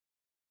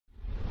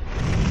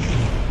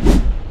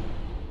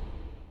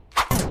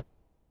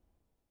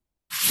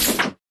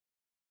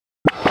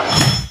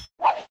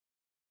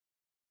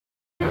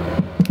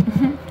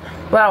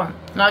Well,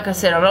 like I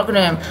said,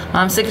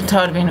 I'm sick and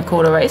tired of being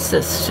called a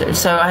racist,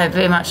 so I have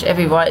very much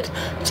every right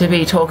to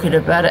be talking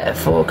about it at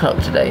 4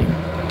 o'clock today.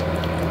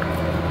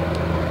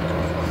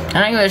 I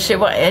don't give a shit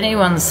what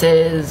anyone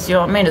says, you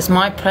know what I mean? It's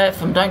my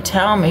platform. Don't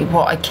tell me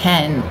what I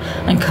can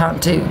and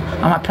can't do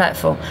on my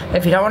platform.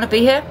 If you don't want to be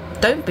here,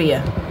 don't be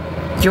here.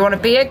 If you want to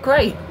be here,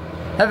 great.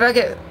 If I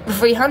get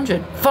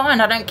 300, fine,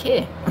 I don't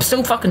care. I'm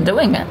still fucking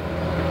doing it.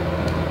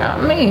 You know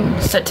what I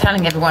mean? So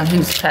telling everyone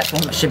whose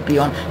platform it should be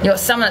on. You got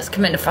someone that's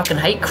committed a fucking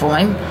hate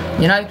crime,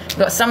 you know? You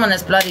got someone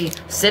that's bloody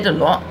said a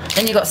lot.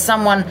 Then you got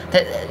someone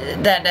that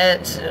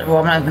well,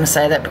 I'm not even going to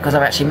say that because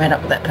I've actually met up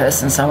with that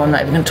person, so I'm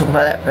not even going to talk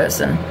about that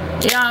person.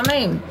 You know what I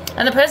mean?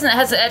 And the person that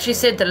has actually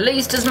said the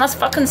least is my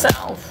fucking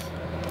self.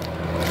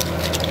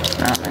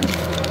 You know what I mean?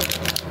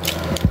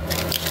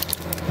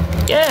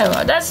 Yeah,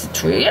 well, that's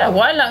true. Yeah,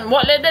 why?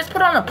 Let's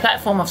put on a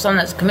platform of someone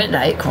that's committed a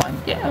hate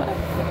crime. Yeah,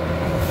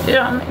 you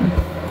know what I mean?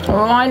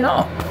 Why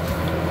not?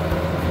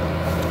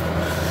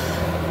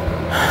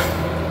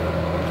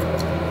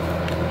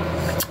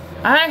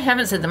 I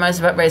haven't said the most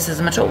about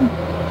racism at all.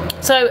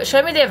 So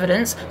show me the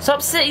evidence.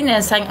 Stop sitting there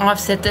and saying, oh, I've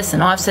said this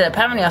and I've said,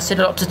 apparently I said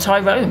a lot to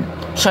Tyrone.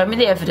 Show me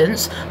the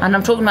evidence. And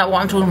I'm talking about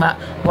what I'm talking about.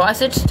 What I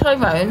said to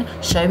Tyrone,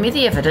 show me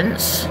the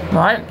evidence,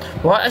 right?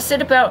 What I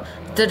said about,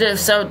 I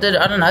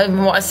don't know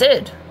even what I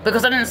said,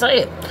 because I didn't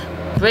say it.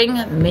 Bring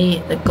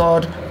me the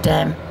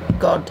goddamn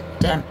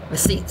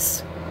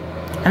receipts.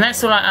 And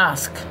that's all I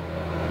ask,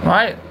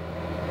 right?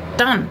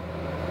 Done.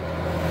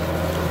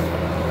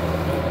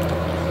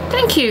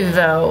 Thank you,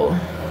 Val.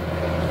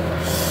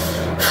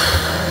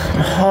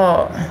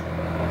 Hot.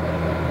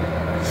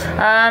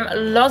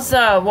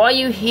 Loza, why are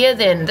you here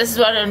then? This is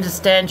what I don't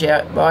understand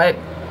yet, right?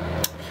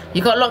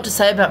 You got a lot to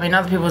say about me on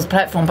other people's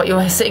platform, but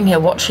you're sitting here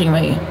watching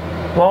me.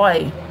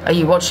 Why are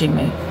you watching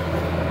me?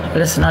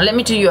 Listen, now let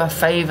me do you a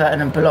favor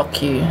and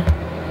block you.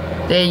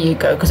 There you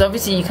go, because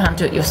obviously you can't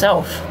do it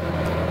yourself.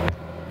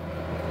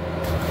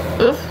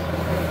 Oof.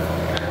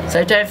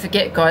 So don't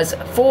forget, guys,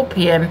 at 4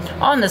 PM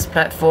on this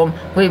platform,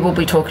 we will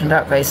be talking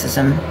about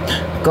racism.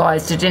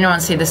 Guys, did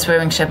anyone see the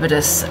swearing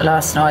shepherdess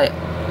last night?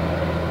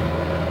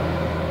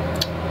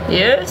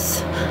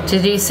 Yes?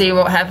 Did you see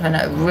what happened?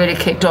 It really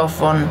kicked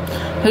off on,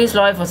 whose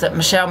live was it?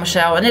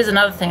 Michelle. And here's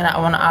another thing that I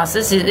want to ask.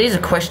 These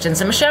are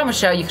questions. And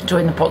Michelle, you can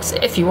join the box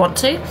if you want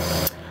to.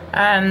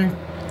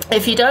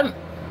 If you don't,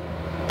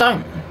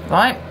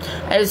 right?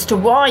 As to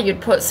why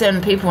you'd put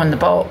certain people in the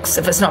box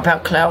if it's not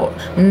about clout.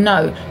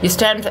 No, you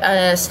stand for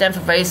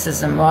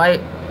racism,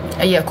 right?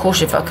 Yeah, of course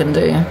you fucking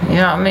do. You know what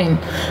I mean?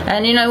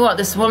 And you know what?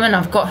 This woman,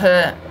 I've got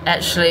her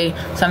actually.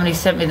 Somebody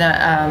sent me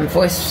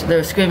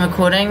the screen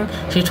recording.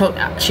 She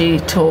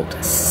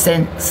talked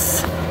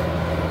sense.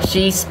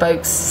 She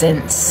spoke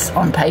sense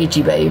on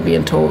Pagey Baby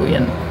and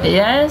Torian.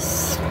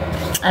 Yes.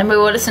 And we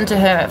will listen to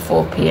her at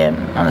 4 PM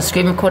on a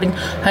screen recording.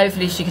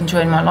 Hopefully she can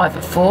join my live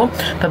at 4.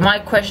 But my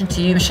question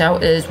to you, Michelle,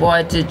 is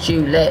why did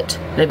you let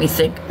me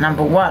think.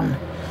 Number 1,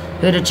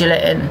 who did you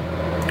let in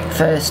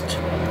first?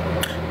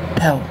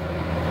 Pearl.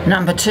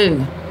 Number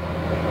 2,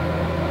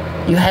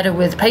 you had her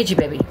with Pagey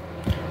Baby.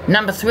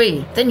 Number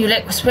 3, then you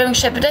let Swearing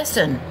Shepherdess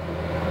in.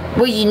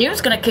 Well, you knew it was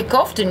going to kick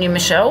off, didn't you,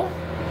 Michelle?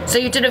 So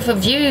you did it for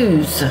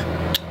views.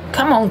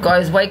 Come on,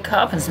 guys, wake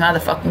up and smell the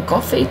fucking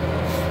coffee.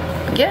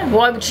 Yeah,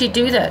 why would she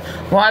do that?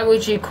 Why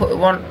would you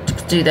want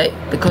to do that?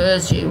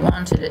 Because you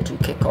wanted it to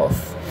kick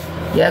off.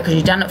 Yeah, because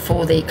you've done it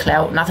for the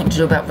clout, nothing to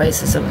do about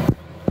racism.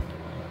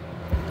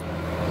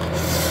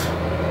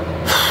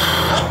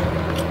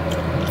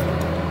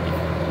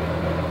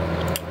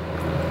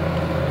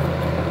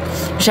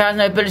 She has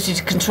no ability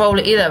to control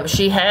it either, but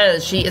she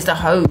has. She is the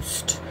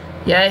host.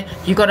 Yeah,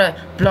 you got a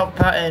block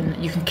button,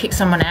 you can kick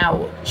someone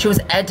out. She was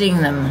adding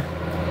them.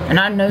 And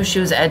I know she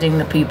was adding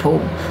the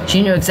people.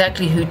 She knew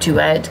exactly who to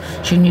add.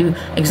 She knew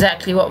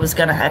exactly what was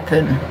going to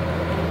happen.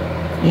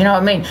 You know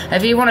what I mean?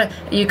 If you want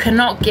to, you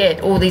cannot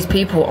get all these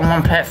people on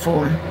one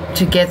platform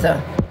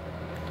together.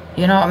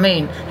 You know what I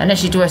mean?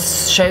 Unless you do a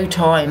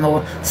Showtime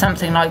or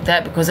something like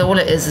that, because all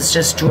it is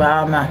just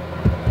drama.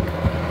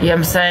 You know what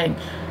I'm saying?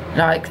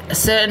 Like,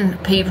 certain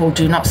people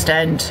do not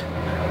stand,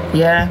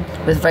 yeah,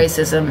 with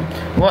racism.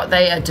 What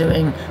they are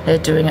doing, they're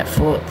doing it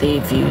for the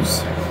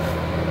views.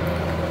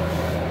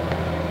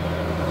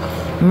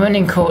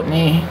 Morning,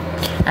 Courtney.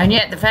 And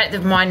yet the fact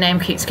that my name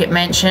keeps getting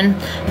mentioned,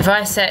 if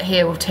I sat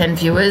here with 10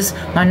 viewers,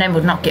 my name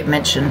would not get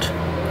mentioned.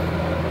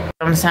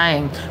 I'm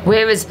saying,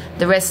 where is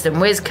the rest of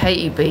them? Where's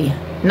Katie B?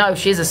 No,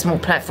 she's a small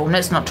platform.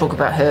 Let's not talk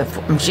about her.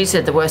 She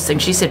said the worst thing.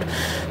 She said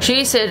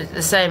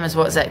the same as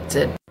what Zach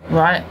did,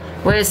 right?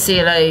 Where's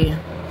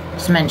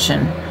CLA's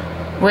mention?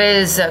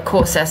 Where's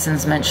Court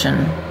Assassin's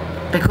mention?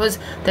 Because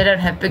they don't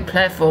have big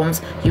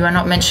platforms, you are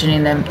not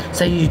mentioning them.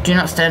 So you do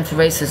not stand for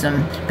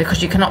racism,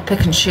 because you cannot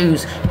pick and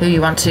choose who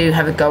you want to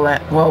have a go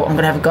at. Well, I'm going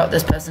to have a go at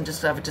this person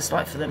just to have a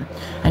dislike for them.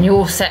 And you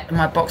all sat in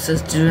my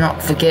boxes. Do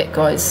not forget,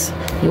 guys.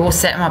 You all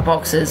sat in my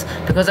boxes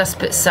because I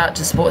start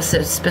to support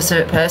a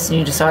specific person.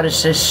 You decided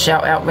to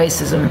shout out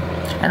racism,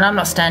 and I'm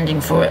not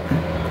standing for it.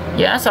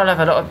 Yeah, so I'll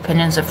have a lot of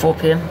opinions at 4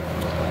 PM.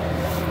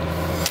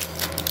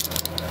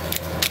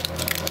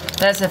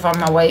 That's if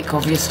I'm awake,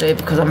 obviously,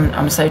 because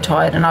I'm so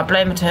tired. And I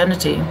blame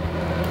maternity,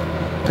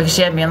 because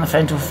she had me on the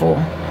phone till 4.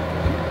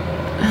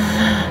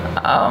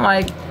 Oh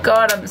my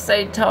God, I'm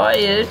so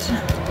tired.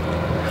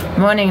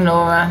 Morning,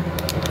 Laura.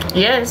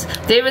 Yes,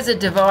 there is a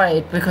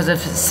divide because of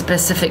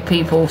specific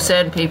people,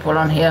 certain people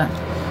on here.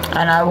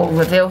 And I will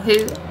reveal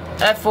who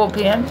at 4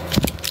 p.m.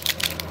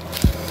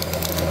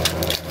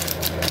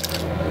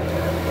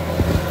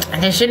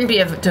 And there shouldn't be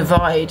a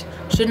divide.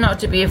 Should not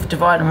to be a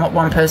divide on what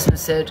one person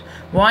has said.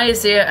 Why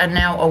is there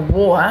now a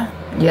war?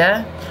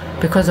 Yeah,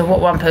 because of what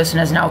one person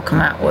has now come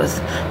out with.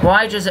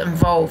 Why does it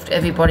involve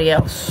everybody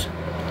else?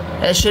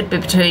 It should be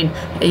between,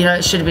 you know,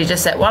 it should be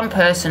just that one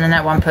person and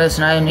that one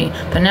person only.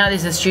 But now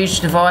there's this huge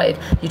divide.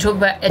 You talk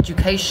about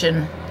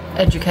education,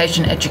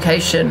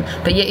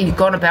 but yet you've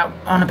gone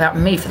on about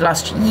me for the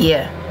last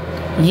year.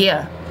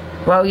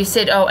 Well, you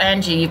said, oh,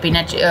 Angie, you've been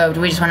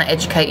we just want to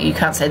educate you. You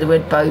can't say the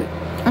word boat.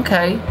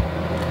 Okay.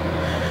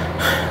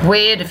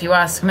 Weird if you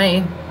ask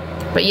me.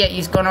 But yet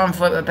you've gone on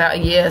for about a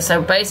year.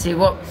 So basically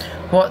what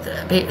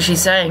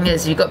she's saying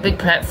is you've got a big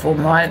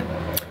platform, right?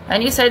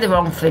 And you say the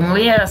wrong thing.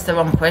 We ask the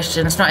wrong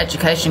question. It's not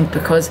education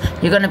because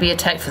you're going to be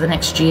attacked for the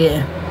next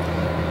year.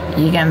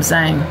 You get what I'm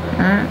saying?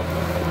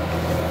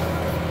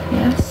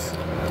 Yes.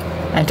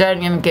 And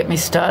don't even get me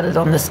started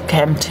on this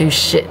Cam 2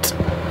 shit,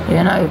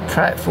 you know,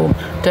 platform.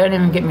 Don't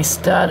even get me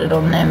started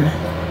on them.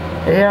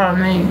 You know what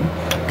I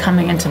mean?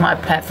 Coming into my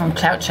platform,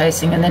 clout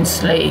chasing and then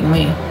slating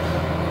me.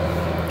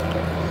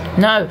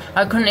 No,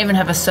 I couldn't even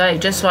have a say.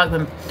 Just like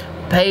when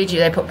they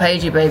put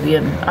Paigey Baby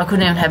in, I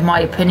couldn't even have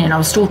my opinion. I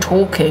was still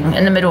talking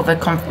in the middle of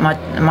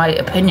my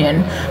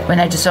opinion when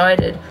they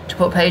decided to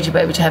put Paigey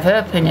Baby to have her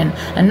opinion,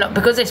 and not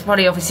because they're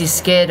probably obviously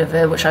scared of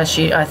her, which I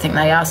think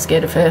they are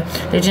scared of her.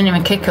 They didn't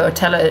even kick her or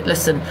tell her,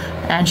 listen,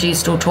 Angie's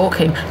still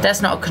talking.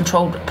 That's not a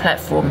controlled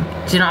platform.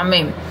 Do you know what I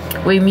mean?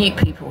 We mute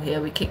people here.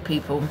 We kick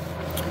people.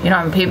 You know,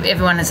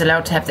 everyone is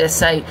allowed to have their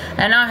say.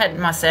 And I had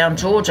my say on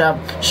Georgia.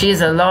 She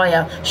is a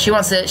liar. She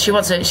went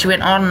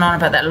on and on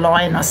about that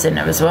line I sent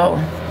her as well.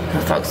 For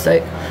fuck's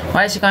sake.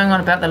 Why is she going on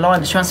about the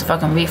line? If she wants a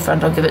fucking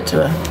refund, I'll give it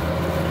to her.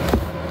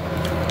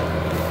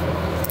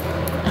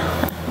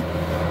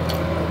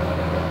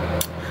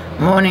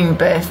 Morning,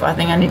 Beth. I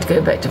think I need to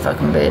go back to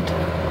fucking bed.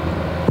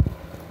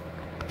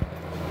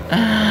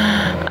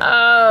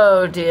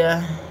 Oh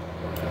dear.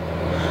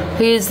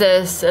 Who's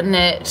this?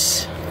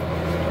 Annette.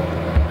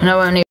 No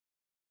one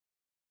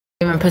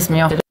even pissed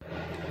me off.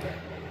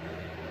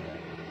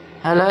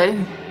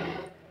 Hello?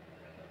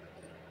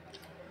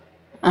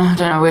 I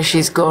don't know where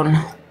she's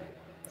gone.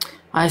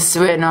 I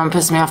swear no one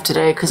pissed me off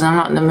today because I'm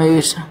not in the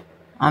mood.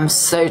 I'm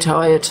so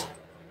tired.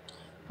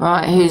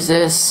 Right, who's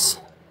this?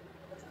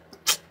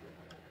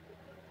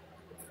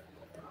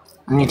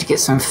 I need to get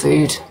some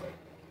food.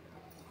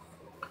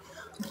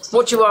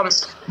 What do you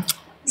want?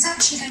 It's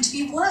actually going to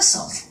be worse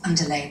off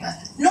under Labour.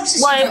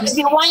 Why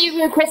don't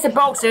you request a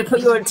box and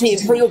put your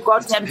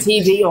goddamn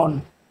TV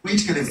on? We need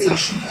to get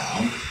inflation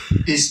down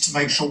is to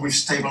make sure we've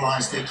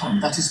stabilised the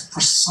economy. That is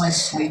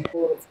precisely...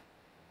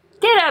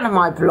 Get out of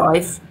my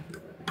life.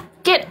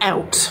 Get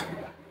out.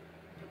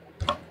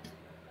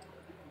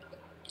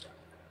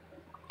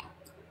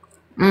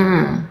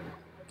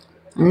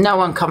 No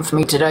one come for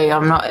me today.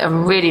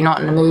 I'm really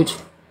not in the mood.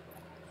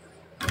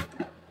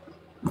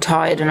 I'm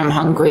tired and I'm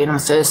hungry and I'm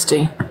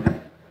thirsty.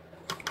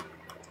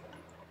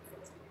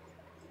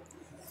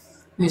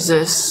 Who's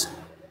this?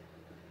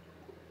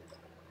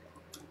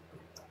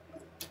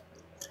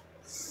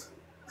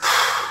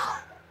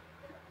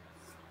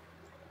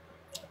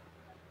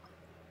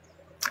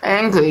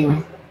 Angry.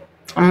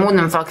 I'm more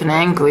than fucking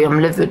angry. I'm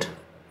livid.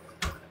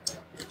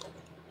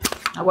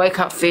 I wake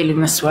up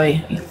feeling this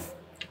way.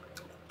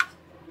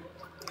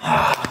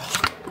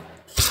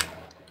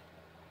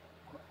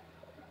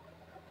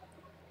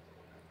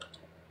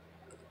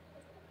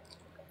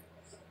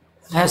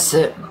 That's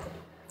it.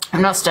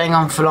 I'm not staying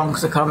on for long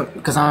because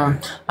I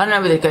don't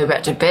know whether to go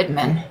back to bed,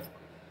 man.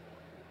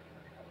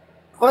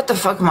 What the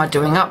fuck am I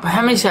doing up?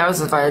 How many hours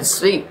have I had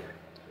sleep?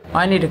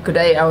 I need a good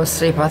 8 hours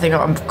sleep. I think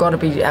I've got to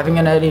be having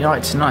an early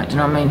night tonight. Do you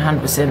know what I mean?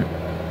 100%.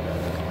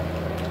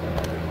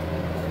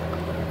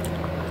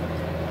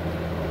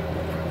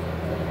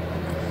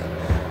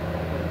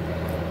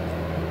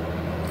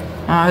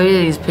 Oh, who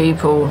are these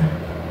people?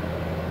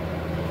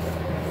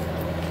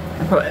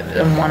 I put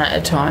them one at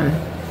a time.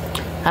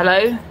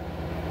 Hello?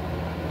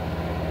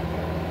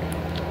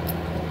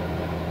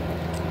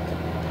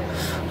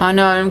 I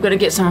know, I'm gonna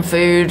get some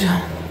food.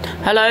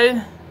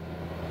 Hello?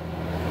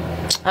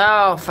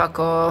 Oh, fuck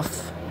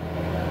off.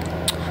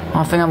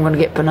 I think I'm gonna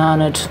get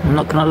bananaed. I'm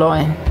not gonna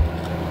lie.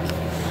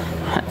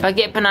 If I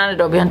get bananaed,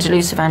 I'll be on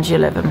Delusive Angie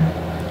 11.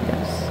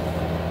 Yes.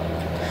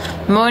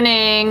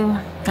 Morning.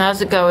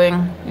 How's it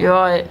going? You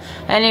alright?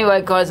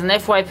 Anyway, guys, on the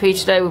FYP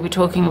today, we'll be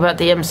talking about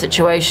the M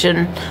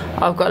situation.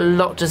 I've got a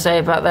lot to say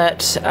about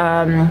that.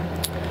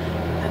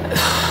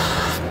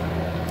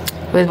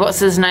 with what's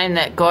his name,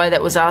 that guy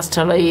that was asked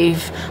to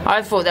leave.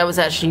 I thought that was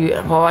actually,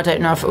 well, I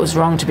don't know if it was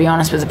wrong, to be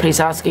honest, with the police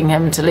asking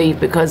him to leave,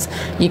 because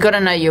you got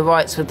to know your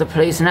rights with the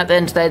police, and at the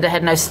end of the day they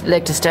had no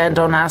leg to stand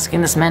on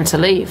asking this man to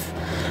leave.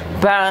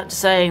 But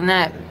saying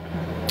that,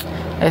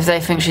 if they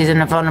think she's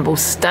in a vulnerable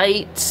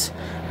state,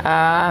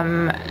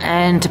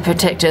 and to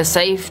protect her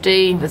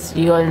safety, with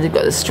you only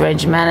got this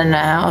strange man in the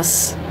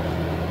house,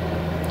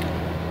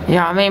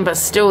 yeah, I mean, but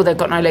still they've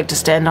got no leg to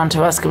stand on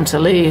to ask him to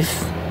leave.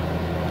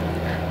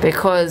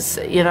 Because,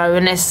 you know,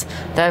 unless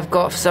they've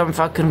got some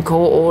fucking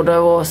court order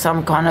or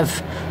some kind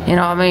of, you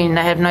know what I mean,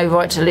 they have no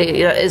right to leave.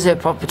 You know, it is her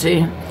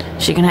property.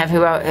 She can have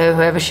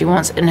whoever she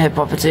wants in her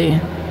property.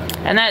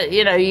 And that,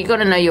 you know, you got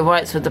to know your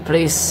rights with the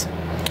police.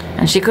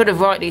 And she could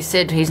have rightly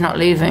said he's not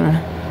leaving.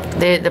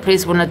 The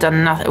police wouldn't have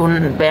done nothing,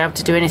 wouldn't be able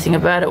to do anything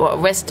about it. Well,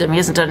 arrest him, he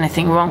hasn't done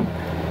anything wrong.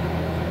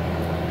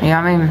 You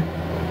know what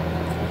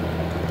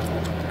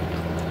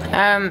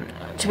I mean?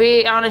 To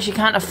be honest, you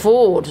can't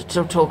afford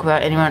to talk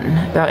about anyone.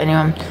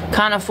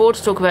 Can't afford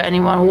to talk about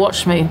anyone.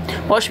 Watch me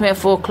at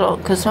 4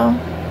 o'clock as well.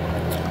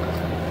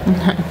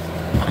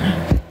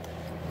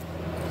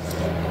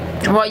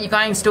 What,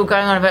 you're still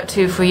going on about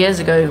 2 or 3 years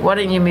ago? Why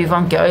don't you move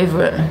on, get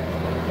over it?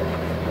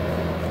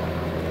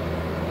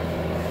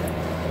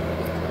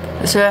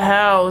 It's her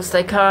house.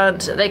 They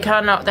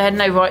cannot. They had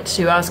no right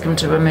to ask him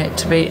to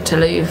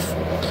leave.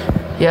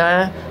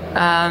 Yeah.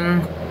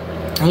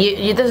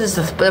 This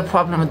is the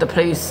problem with the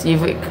police. You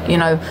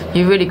know,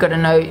 you really got to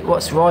know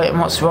what's right and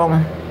what's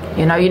wrong.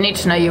 You know, you need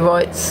to know your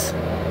rights.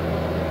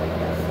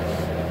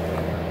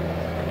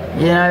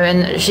 You know,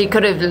 and she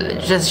could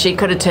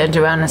have turned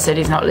around and said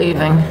he's not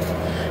leaving.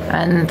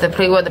 And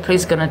what the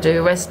police are going to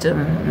do? Arrest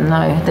him?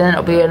 No, then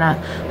it'll be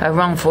a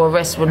wrongful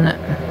arrest, wouldn't it?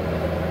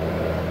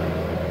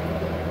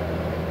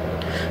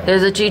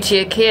 There's a duty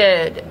of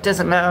care. It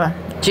doesn't matter.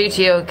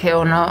 Duty of care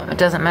or not, it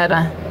doesn't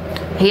matter.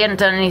 He hadn't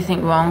done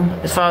anything wrong,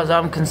 as far as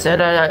I'm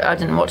concerned. I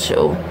didn't watch it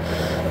all.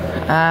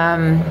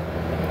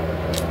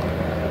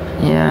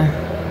 Yeah.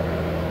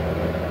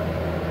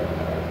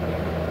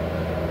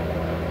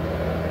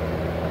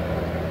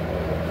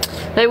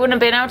 They wouldn't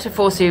have been able to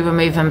forcibly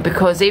remove him,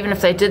 because even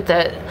if they did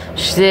that,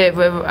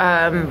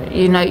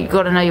 you know, you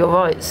got to know your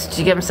rights. Do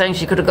you get what I'm saying?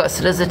 She could have got a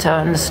solicitor,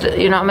 and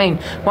you know what I mean?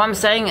 What I'm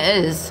saying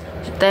is,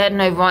 they had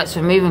no rights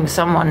removing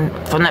someone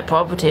from that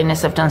property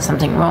unless they've done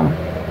something wrong.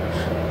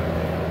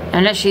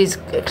 Unless she's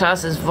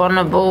classed as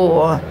vulnerable,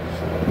 or,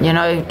 you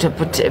know, to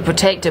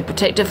protect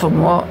her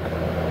from what?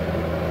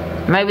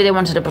 Maybe they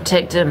wanted to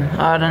protect him.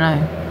 I don't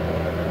know.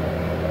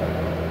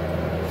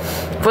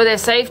 For their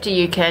safety,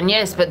 you can,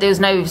 yes, but there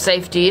was no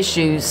safety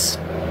issues.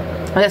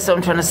 That's what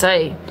I'm trying to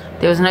say.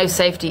 There was no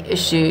safety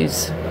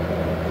issues.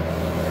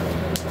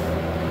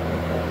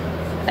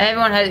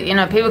 Everyone has, you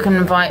know, people can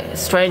invite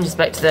strangers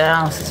back to their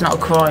house. It's not a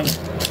crime.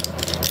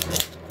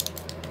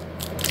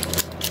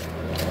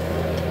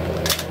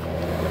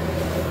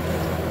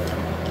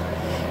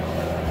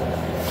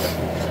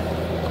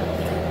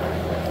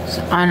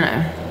 I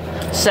know.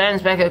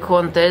 Sam's back at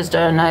court on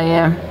Thursday, I know,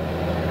 yeah.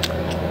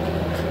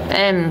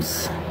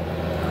 Ems.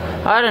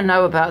 I don't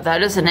know about that.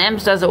 Listen,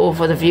 Ems does it all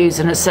for the views,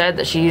 and it's sad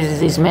that she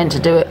uses these men to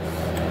do it.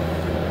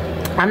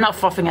 I'm not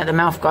frothing at the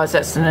mouth, guys.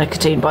 That's the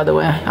nicotine, by the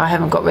way. I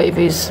haven't got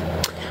rabies.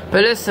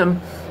 But listen,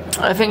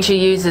 I think she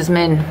uses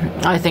men.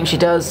 I think she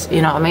does,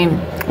 you know what I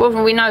mean? Well,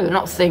 we know,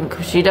 not think.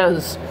 She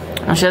does.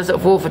 And she does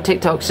it all for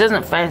TikTok. She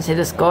doesn't fancy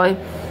this guy.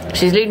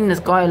 She's leading this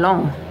guy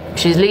along.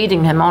 She's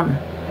leading him on.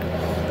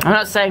 I'm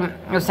not saying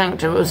it was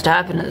to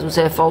happen, it was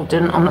her fault.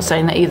 I'm not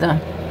saying that either.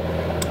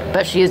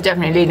 But she is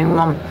definitely leading him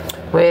on,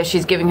 where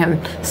she's giving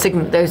him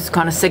those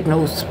kind of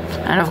signals.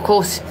 And of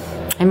course,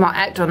 he might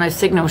act on those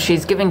signals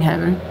she's giving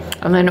him,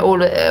 and then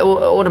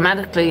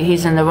automatically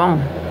he's in the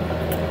wrong.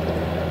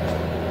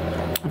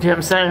 Do you know what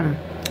I'm saying?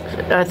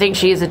 I think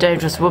she is a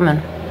dangerous woman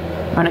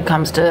when it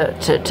comes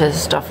to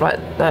stuff like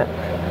that.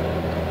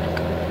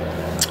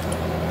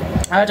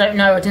 I don't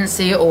know, I didn't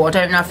see it all. I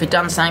don't know if he'd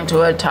done something to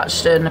her,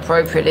 touched her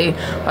inappropriately.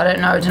 I don't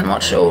know, I didn't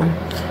watch it all.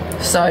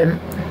 So,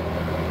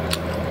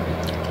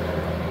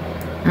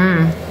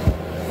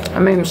 I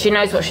mean, she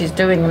knows what she's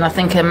doing, and I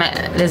think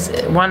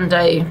one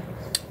day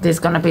there's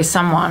going to be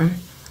someone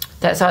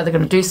that's either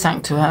going to do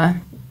something to her,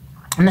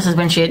 and this is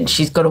when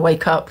she's got to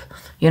wake up.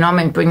 You know what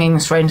I mean? Bringing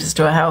strangers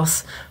to her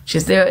house.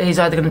 He's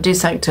either going to do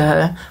something to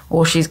her,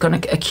 or she's going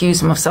to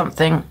accuse him of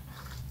something,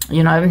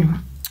 you know,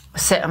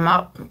 set him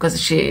up,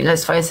 because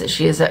let's face it,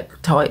 she is that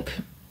type.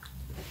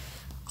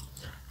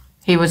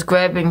 He was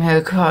grabbing her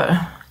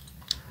car.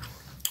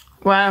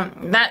 Well,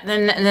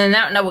 then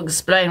that would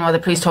explain why the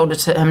police told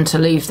him to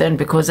leave then,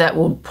 because that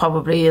will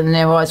probably, in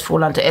their eyes,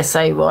 fall under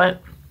SA, right?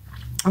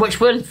 Which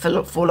will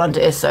fall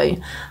under SA.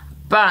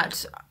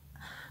 But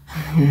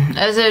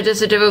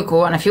it's a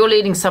difficult one. If you're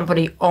leading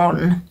somebody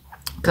on,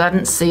 because I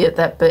didn't see it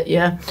that bit,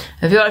 yeah.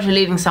 If you're actually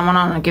leading someone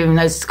on and giving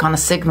those kind of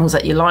signals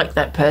that you like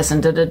that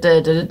person,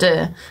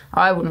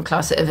 I wouldn't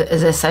class it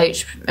as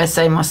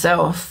SA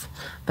myself.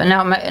 But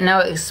now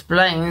it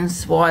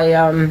explains why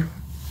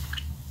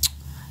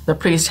the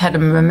priest had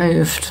him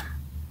removed.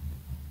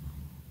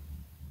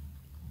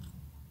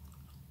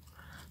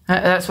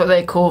 That's what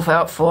they call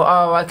out for.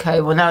 Oh,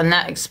 okay. Well, now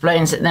that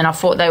explains it. Then I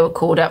thought they were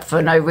called out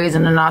for no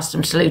reason and asked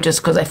him to leave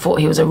just because they thought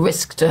he was a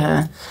risk to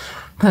her.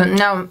 But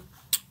no,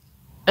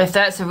 if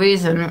that's the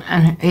reason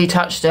and he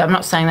touched her, I'm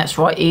not saying that's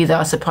right either,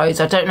 I suppose.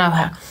 I don't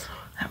know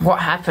what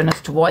happened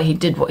as to why he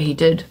did what he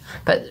did.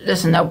 But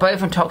listen, they're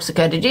both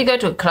intoxicated. You go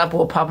to a club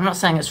or a pub, I'm not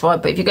saying it's right,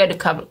 but if you go to a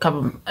club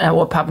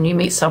or a pub and you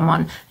meet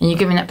someone and you're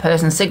giving that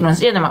person signals,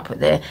 yeah, they might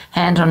put their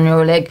hand on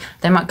your leg,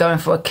 they might go in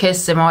for a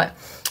kiss, they might,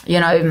 you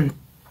know,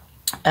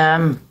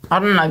 I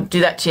don't know,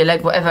 do that to your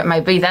leg, whatever it may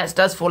be. That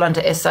does fall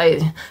under SA,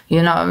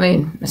 you know what I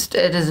mean? It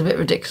is a bit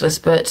ridiculous,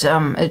 but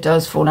it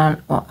does fall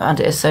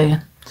under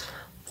SA.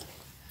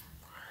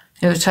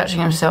 He was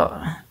touching himself.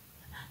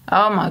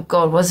 Oh my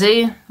God, was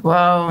he?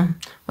 Well,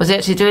 was he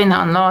actually doing that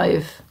on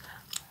live?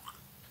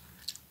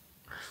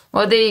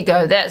 Well, there you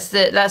go.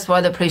 That's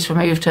why the police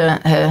removed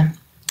her.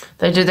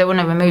 They wouldn't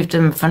have removed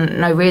him for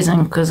no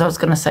reason, because I was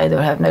going to say they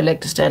would have no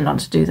leg to stand on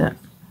to do that.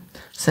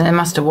 So they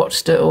must have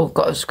watched it or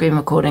got a screen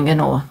recording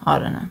in, or I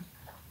don't know.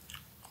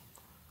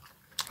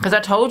 Because I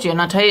told you, and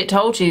I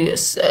told you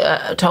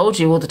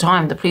all the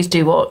time. The police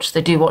do watch.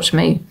 They do watch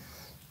me.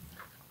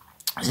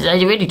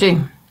 They really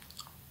do.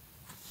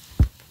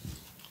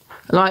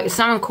 Like, if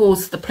someone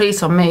calls the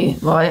police on me,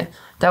 right?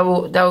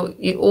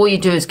 All you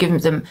do is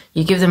give them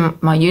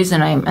my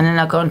username, and then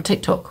they'll go on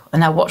TikTok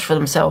and they'll watch for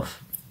themselves.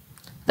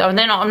 I'm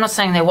not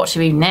saying they're watching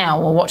me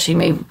now or watching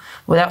me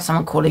without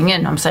someone calling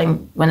in. I'm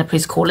saying when the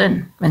police call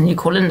in, when you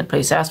call in the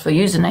police, ask for a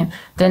username,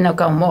 then they'll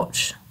go and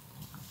watch.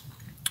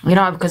 You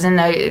know, because then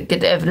they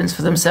get the evidence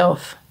for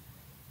themselves.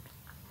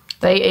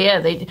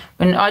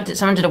 When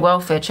someone did a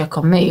welfare check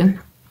on me,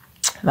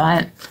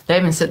 right?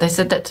 They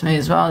said that to me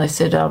as well. They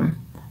said,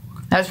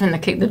 that's when they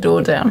kicked the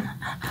door down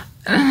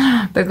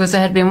because they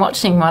had been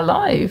watching my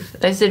live.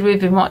 They said, we've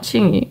been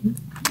watching you.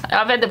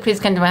 I've had the police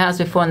come to my house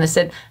before and they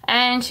said,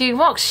 Angie,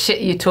 what shit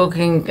are you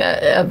talking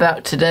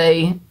about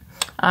today?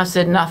 I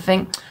said,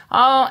 nothing.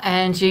 Oh,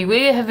 Angie,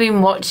 we have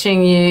been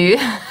watching you.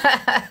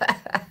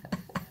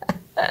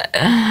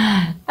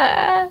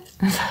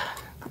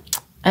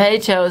 Hey,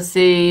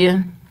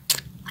 Chelsea.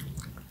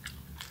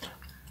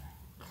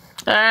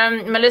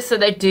 Melissa,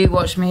 they do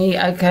watch me,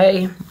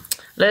 okay?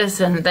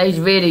 Listen, they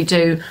really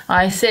do.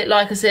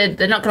 Like I said,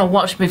 they're not going to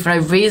watch me for no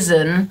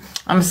reason.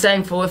 I'm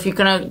saying if you're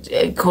going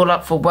to call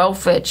up for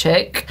welfare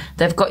check,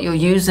 they've got your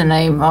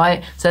username,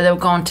 right? So they'll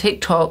go on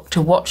TikTok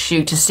to watch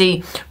you, to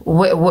see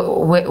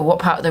what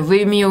part of the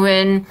room you're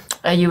in.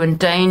 Are you in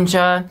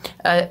danger?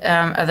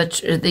 Are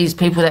these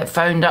people that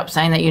phoned up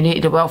saying that you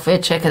needed a welfare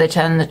check, are they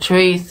telling the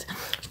truth?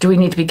 Do we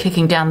need to be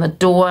kicking down the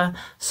door?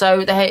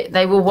 So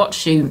they will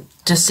watch you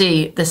to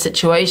see the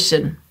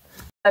situation.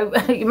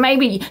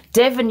 Maybe,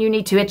 Devon, you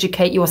need to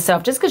educate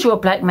yourself. Just because you're a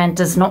black man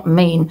does not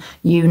mean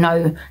you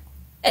know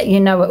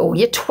it all.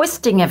 You're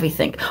twisting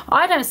everything.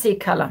 I don't see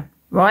colour,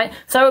 right?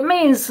 So it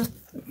means,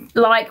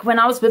 like when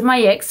I was with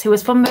my ex who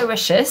was from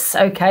Mauritius,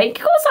 okay, of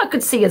course I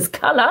could see his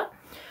colour,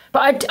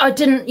 but I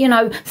didn't,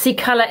 see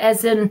colour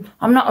as in,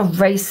 I'm not a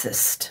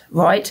racist,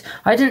 right?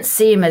 I didn't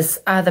see him as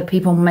other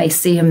people may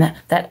see him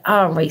that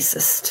are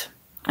racist.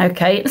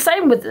 Okay,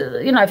 same with,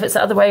 if it's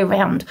the other way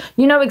around.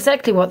 You know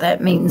exactly what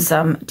that means,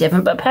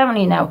 Devon, but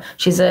apparently now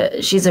she's a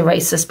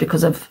racist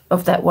because of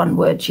that one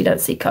word. She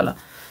don't see colour.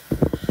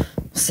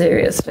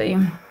 Seriously.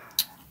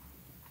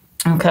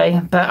 Okay,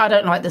 but I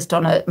don't like this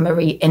Donna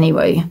Marie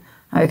anyway.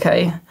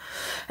 Okay.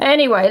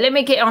 Anyway, let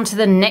me get on to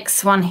the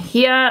next one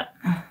here.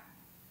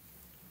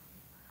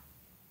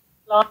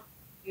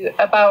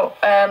 About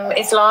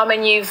Islam,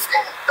 and you've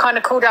kind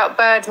of called out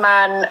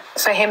Birdman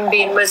for him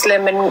being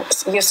Muslim, and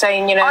you're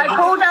saying, I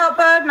called out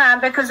Birdman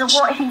because of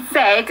what he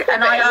said,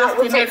 and I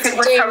asked him if it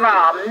was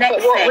haram.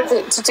 What was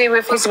it to do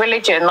with his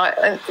religion? Like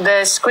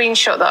the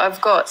screenshot that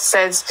I've got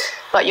says,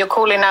 like, you're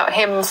calling out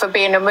him for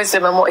being a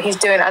Muslim and what he's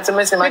doing as a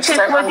Muslim. I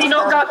don't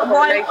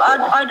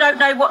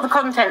know what the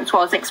contents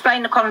was.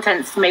 Explain the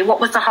contents to me. What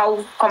was the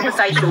whole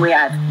conversation we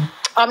had?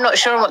 I'm not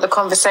sure what the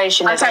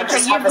conversation is. Okay, so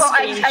you've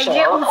got a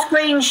little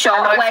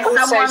screenshot where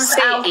someone's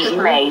outed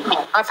me.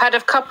 I've had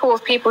a couple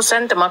of people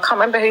send them. I can't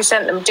remember who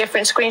sent them.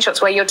 Different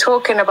screenshots where you're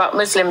talking about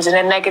Muslims in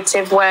a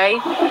negative way.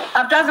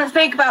 I doesn't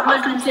speak about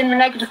Muslims in a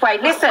negative way.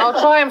 Listen, I'll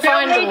try and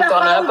find them,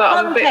 Donna, but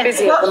I'm a bit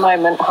busy at the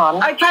moment,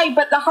 hon. Okay,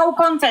 but the whole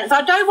contents.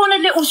 I don't want a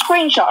little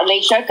screenshot,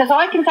 Alicia, because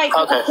I can take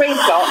a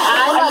screenshot.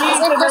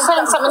 And you're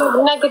saying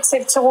something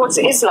negative towards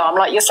Islam,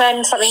 like you're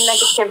saying something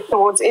negative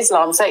towards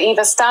Islam. So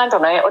either stand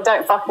on it or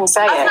don't fucking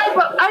say it.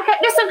 Okay,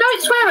 listen,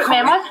 don't swear at me.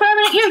 Am I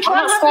swearing at you?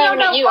 I'm not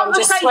swearing at you, I'm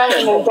just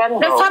swearing in general.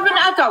 Let's have an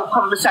adult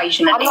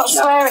conversation. I'm not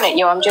swearing at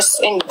you, I'm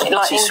just in general.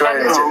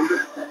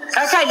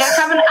 Okay, let's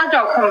have an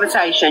adult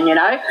conversation,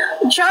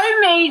 Show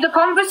me the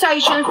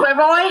conversations where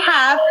I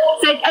have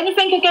said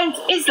anything against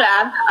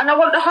Islam, and I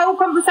want the whole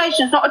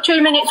conversation, not a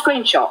 2-minute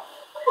screenshot.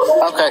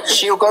 Okay,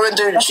 she'll go and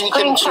do.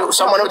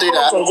 Someone will do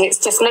that. It's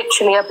just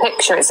literally a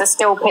picture. It's a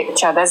still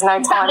picture. There's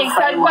no time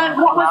frame.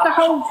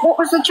 What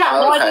was the chat?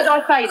 Why did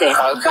I say this?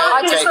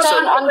 I just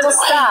don't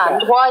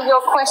understand why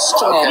you're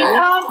questioning. You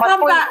can't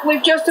come back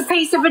with just a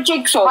piece of a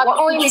jigsaw. My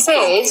point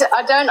is,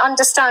 I don't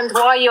understand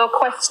why you're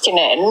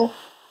questioning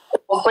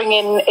or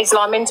bringing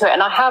Islam into it.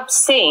 And I have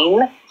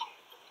seen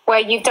where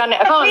you've done it.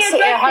 I can't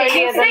sit here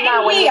holier than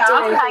thou when you're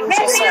doing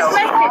things yourself.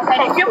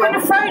 And if you're going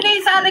to throw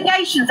these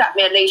allegations at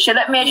me, Alicia,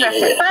 let me address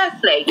it.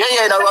 Firstly,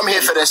 No, I'm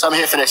here for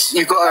this.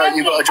 You've got to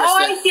address it.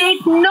 I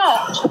did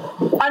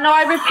not, and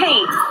I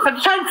repeat for the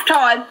 10th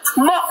time,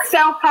 mock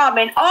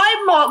self-harming.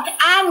 I mocked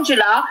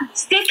Angela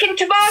sticking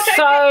tomato.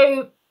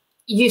 So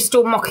you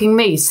still mocking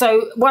me.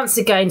 So once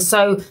again,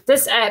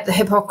 this app, the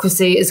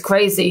hypocrisy is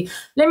crazy.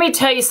 Let me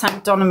tell you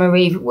something, Donna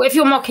Marie. If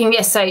you're mocking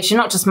SH, you're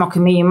not just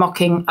mocking me, you're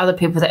mocking other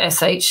people that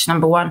SH,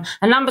 number one.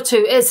 And number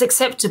two, it's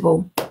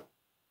acceptable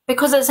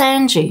because it's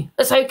Angie.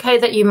 It's okay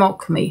that you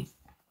mock me.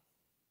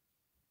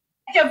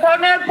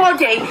 Upon her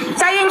body,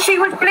 saying she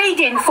was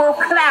bleeding for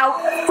clout,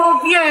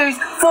 for views,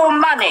 for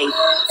money.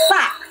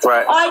 Fact.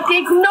 Right. I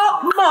did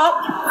not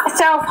mock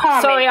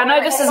self-harming. Sorry, I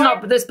know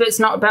this bit's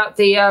not about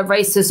the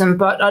racism,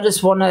 but I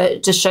just want to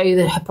just show you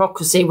the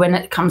hypocrisy when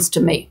it comes to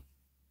me.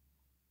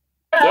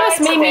 Yes,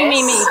 me.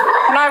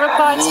 Can I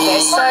reply to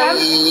this? So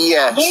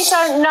Yes. you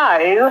don't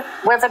know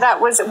whether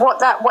that was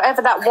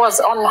whatever that was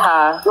on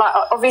her. Like,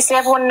 obviously,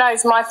 everyone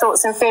knows my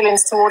thoughts and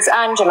feelings towards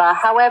Angela.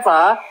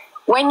 However,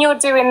 when you're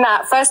doing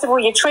that, first of all,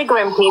 you're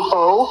triggering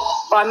people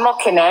by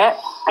mocking it,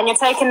 and you're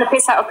taking the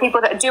piss out of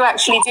people that do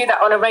actually do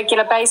that on a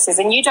regular basis.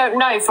 And you don't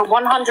know for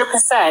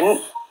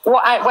 100%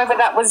 whether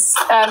that was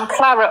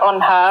claret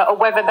on her or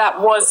whether that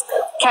was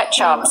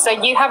ketchup. So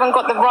you haven't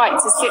got the right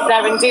to sit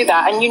there and do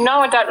that. And you know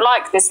I don't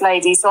like this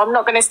lady, so I'm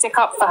not going to stick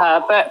up for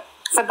her. But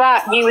for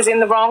that, you was in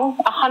the wrong.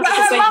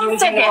 100% you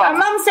was in the wrong. Her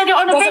mum said it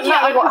on a video. Doesn't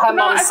matter what her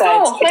mum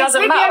said. It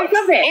doesn't matter.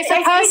 If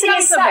a person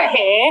is sat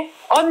here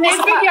on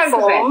this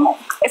platform,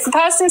 if a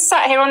person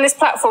sat here on this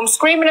platform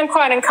screaming and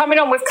crying and coming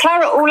on with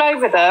claret all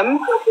over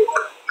them,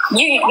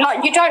 you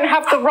don't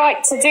have the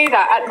right to do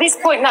that. At this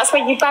point, that's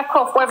where you back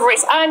off, whether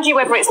it's Angie,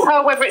 whether it's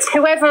Pearl, whether it's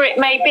whoever it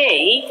may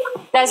be.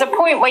 There's a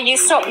point where you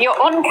stop. You're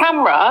on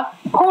camera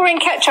pouring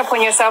ketchup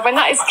on yourself, and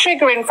that is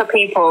triggering for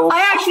people. I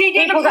actually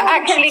did people that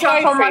actually go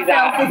through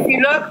that. If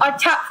you look, I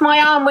tapped my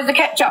arm with the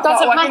ketchup.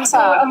 Doesn't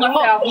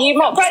matter. You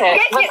mocked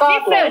it,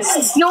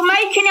 regardless. You're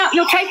making up.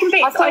 You're taking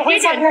bits. I thought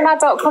we had an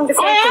adult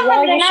conversation. I am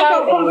having an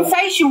adult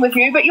conversation with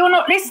you, but you're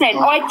not listening.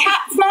 I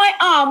tapped my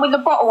arm with a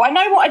bottle. I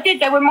know what I did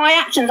there with my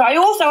actions. I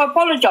also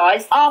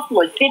apologised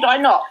afterwards, did I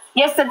not?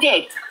 Yes, I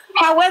did.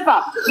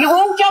 However, you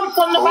all jumped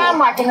on the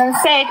bandwagon and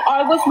said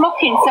I was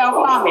mocking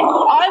self-harming.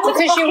 I was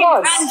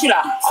mocking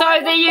Angela. So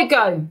there you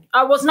go.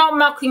 I was not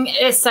mocking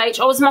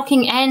SH. I was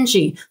mocking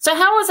Angie. So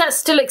how is that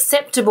still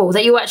acceptable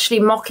that you're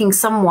actually mocking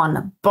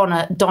someone,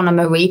 Donna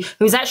Marie,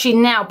 who's actually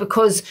now,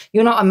 because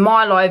you're not on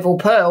my live or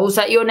Pearl's,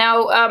 that you're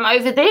now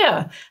over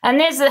there? And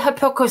there's the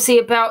hypocrisy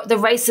about the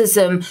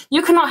racism.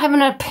 You cannot have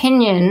an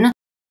opinion.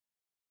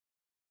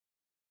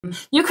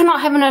 You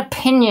cannot have an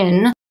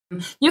opinion.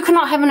 You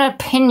cannot have an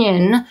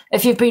opinion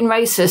if you've been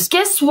racist.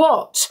 Guess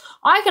what?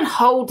 I can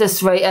hold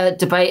this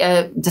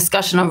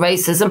discussion on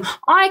racism.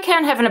 I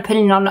can have an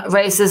opinion on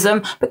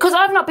racism because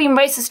I've not been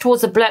racist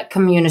towards the black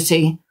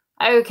community.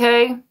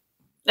 Okay?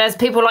 As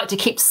people like to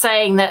keep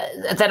saying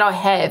that I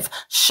have.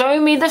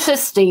 Show me the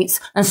receipts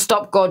and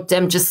stop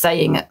goddamn just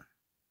saying it.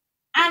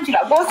 Angela,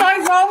 was I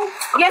wrong?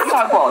 Yes,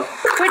 I was.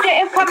 Could it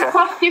have come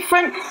across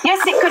different?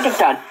 Yes, it could have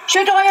done.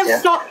 Should I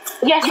have stopped?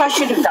 Yes, I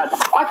should have done.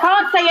 I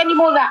can't say any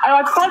more of that. I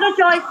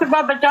apologise to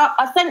Rubber Duck.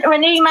 I sent her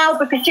an email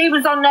because she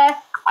was on there.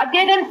 I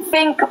didn't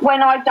think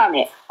when I done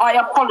it. I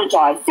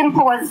apologise.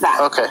 Simple as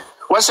that. Okay.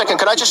 1 second.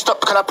 Can I just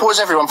stop? Can I pause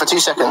everyone for 2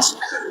 seconds?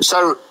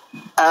 So,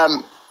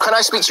 can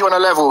I speak to you on a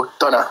level,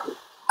 Donna?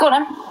 Go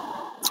on.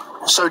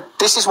 So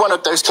this is one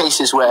of those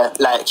cases where,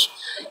 like,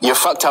 you're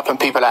fucked up and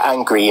people are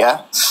angry,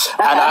 yeah?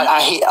 And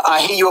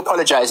I hear you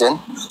apologising,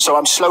 so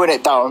I'm slowing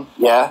it down,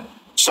 yeah?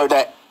 So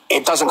that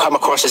it doesn't come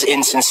across as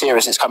insincere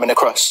as it's coming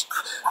across.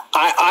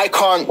 I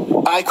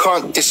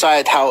can't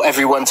decide how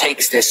everyone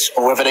takes this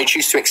or whether they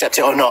choose to accept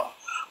it or not.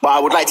 But I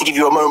would like to give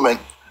you a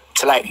moment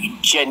to, like,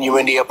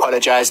 genuinely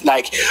apologise.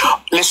 Like,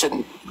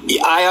 listen,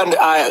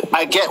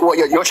 I get what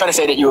you're trying to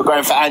say, that you were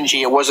going for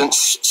Angie. It wasn't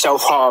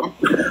self-harm.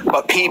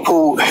 But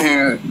people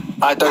who,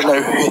 I don't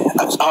know,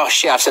 oh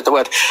shit, I've said the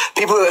word.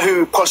 People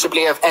who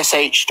possibly have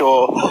SH'd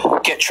or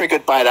get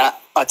triggered by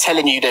that are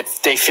telling you that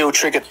they feel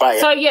triggered by it.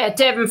 So yeah,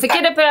 Devon,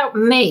 forget about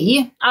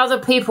me. Other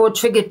people were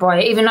triggered by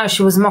it, even though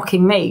she was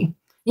mocking me.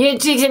 You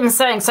get what I'm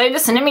saying? So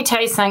listen, let me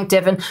tell you something,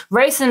 Devon.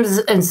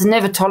 Racism is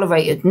never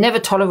tolerated, never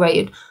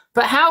tolerated.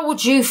 But how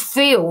would you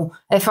feel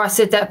if I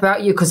said that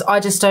about you? Because I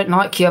just don't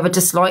like you. I have a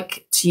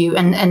dislike to you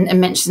and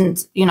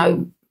mentioned, you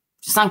know,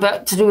 something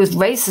about to do with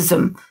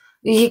racism.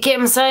 You get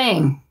what I'm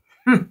saying?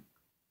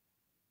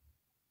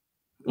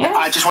 Yes.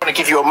 I just want to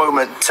give you a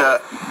moment to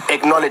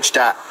acknowledge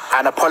that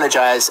and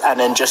apologise and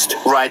then just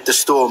ride the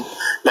storm.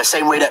 The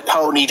same way that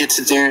Pearl needed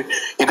to do,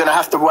 you're going to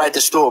have to ride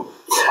the storm.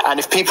 And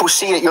if people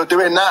see that you're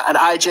doing that, and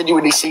I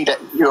genuinely see that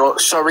you're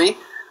sorry,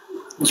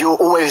 you'll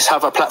always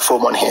have a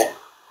platform on here.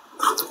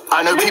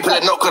 I know people are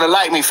not going to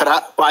like me for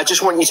that, but I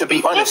just want you to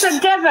be honest.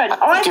 Listen, Devon,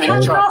 I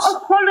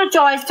cannot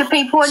apologise to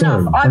people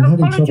enough. I've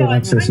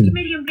apologised 20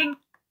 million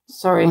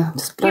Sorry,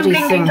 this bloody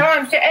thing.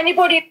 times to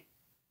anybody.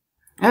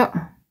 Oh.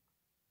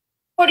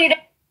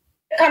 That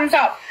comes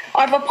up.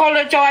 I've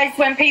apologised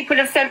when people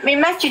have sent me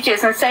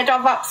messages and said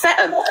I've upset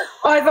them.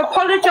 I've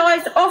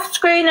apologised off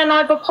screen and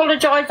I've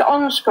apologised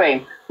on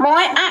screen.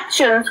 My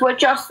actions were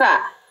just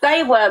that.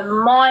 They were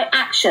my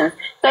actions.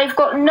 They've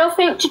got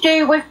nothing to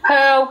do with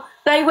Pearl.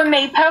 They were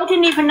me. Pearl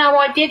didn't even know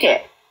I did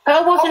it.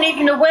 Pearl wasn't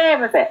even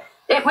aware of it.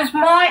 It was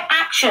my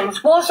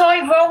actions. Was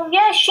I wrong?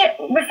 Yeah, shit.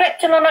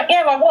 Reflecting on it,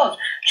 yeah, I was.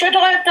 Should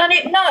I have done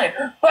it?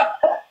 No. But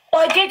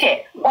I did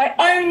it. I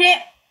own it.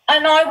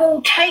 And I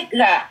will take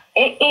that.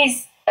 It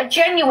is a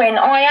genuine,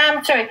 I am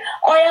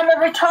a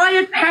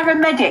retired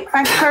paramedic.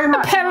 Thank you very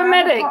much.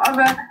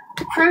 Paramedic?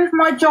 To prove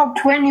my job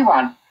to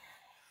anyone.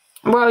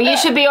 Well, you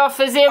should be off.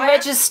 Is there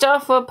register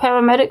for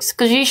paramedics?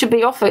 Because you should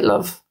be off it,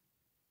 love.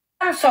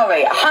 I'm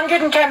sorry,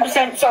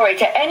 110% sorry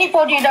to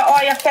anybody that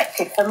I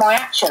affected for my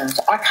actions.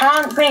 I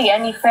can't be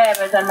any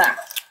fairer than that.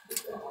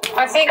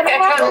 I think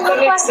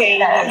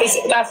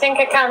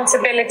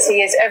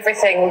accountability is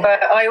everything,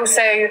 but I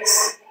also...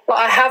 But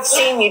I have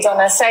seen you,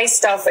 Donna, say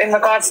stuff in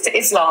regards to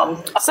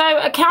Islam. So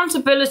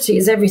accountability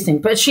is everything,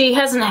 but she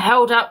hasn't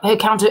held up her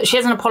accountability. She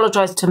hasn't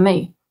apologised to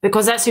me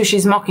because that's who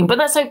she's mocking. But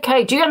that's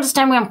okay. Do you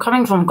understand where I'm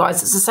coming from,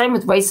 guys? It's the same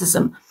with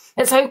racism.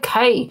 It's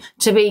okay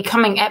to be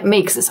coming at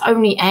me because it's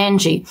only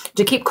Angie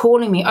to keep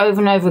calling me over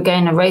and over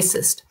again a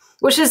racist,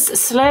 which is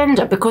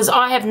slander because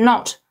I have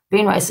not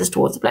been racist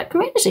towards the black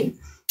community.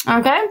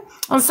 Okay?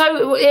 And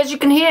so, as you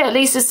can hear,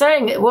 Lisa's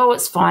saying, well,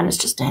 it's fine. It's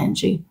just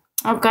Angie.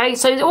 Okay,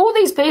 so all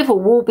these people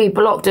will be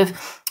blocked.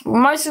 If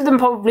most of them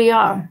probably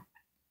are.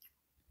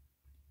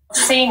 I've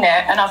seen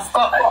it, and I've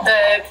got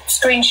the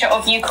screenshot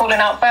of you calling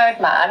out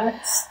Birdman.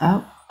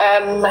 Oh.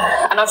 And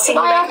I've seen.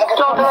 Can I ask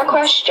Donna a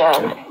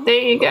question? There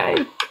you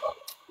go.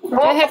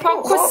 The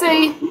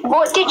hypocrisy.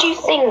 What did you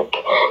think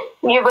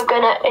you were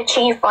going to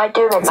achieve by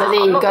doing that? So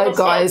there you go,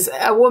 guys.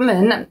 A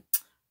woman,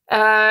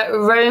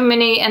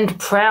 Romany and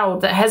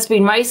proud, that has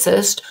been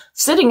racist,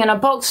 sitting in a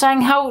box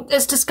saying how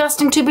it's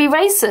disgusting to be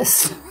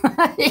racist.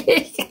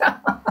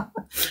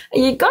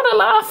 You gotta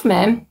laugh,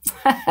 man.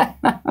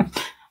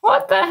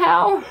 What the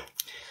hell?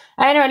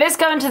 Anyway, let's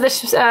go into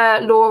this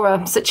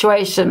Laura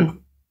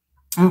situation.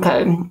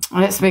 Okay,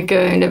 let's me go.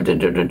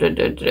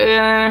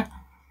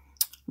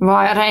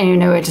 Right, I don't even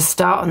know where to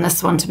start on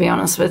this one, to be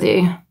honest with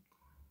you.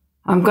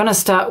 I'm going to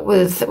start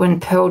with when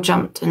Pearl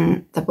jumped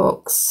in the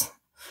box.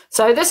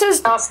 So this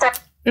is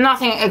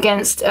nothing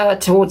against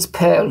towards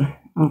Pearl,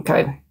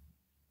 okay?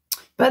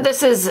 But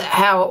this is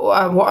how,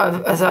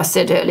 as I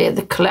said earlier,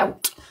 the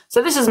clout.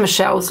 So this is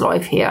Michelle's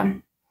life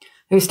here,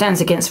 who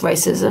stands against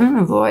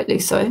racism, rightly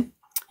so. And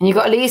you've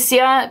got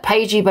Alicia,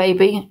 Paigey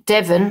Baby,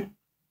 Devon,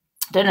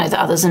 don't know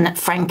the others, and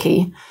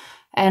Frankie,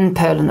 and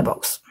Pearl in the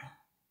box.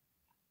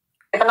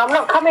 And I'm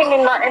not coming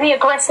in like any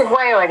aggressive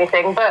way or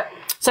anything, but...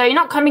 So you're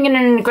not coming in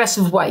an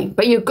aggressive way,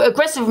 but you're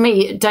aggressive with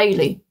me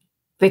daily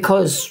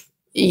because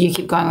you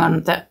keep going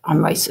on that I'm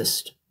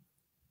racist.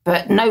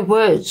 But no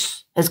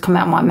words has come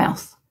out of my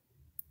mouth.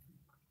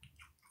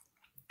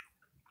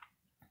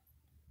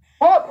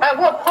 At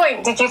what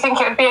point did you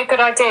think it would be a good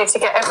idea to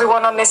get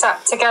everyone on this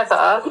app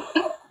together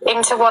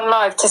into one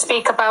live to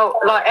speak about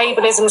like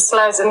ableism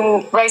slurs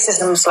and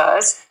racism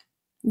slurs?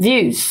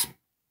 Views.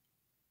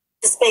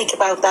 To speak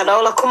about that,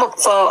 all I come up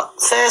for,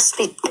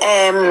 firstly,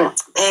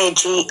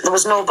 Paigey, there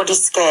was nobody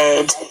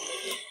scared.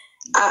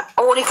 I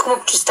only come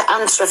up just to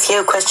answer a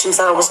few questions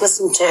that I was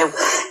listening to.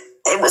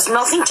 It was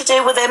nothing to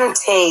do with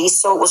MT,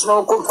 so it was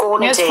no good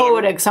going in.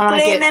 Forward it,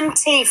 blame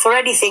MT for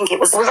anything. It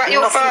was that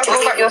your fault?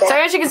 So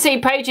as you can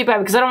see, Paigey Baby,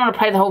 because I don't want to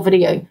play the whole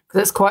video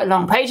because it's quite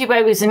long. Paigey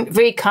Baby was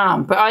very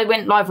calm, but I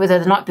went live with her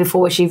the night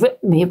before where she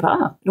ripped me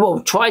apart. Well,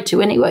 tried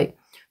to anyway.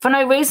 For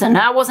no reason.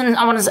 I wasn't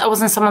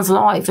someone's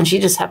live, and she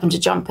just happened to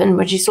jump in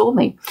when she saw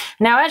me.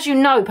 Now, as you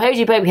know,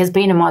 Paigey Baby has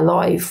been in my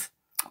live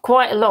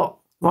quite a lot,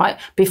 right?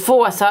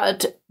 Before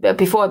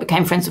I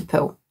became friends with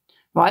Pearl,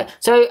 right?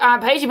 So,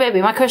 Paigey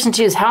Baby, my question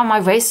to you is, how am I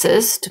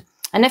racist?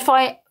 And if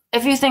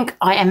you think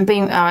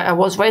I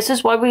was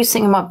racist, why were you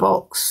singing my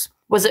box?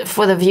 Was it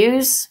for the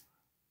views?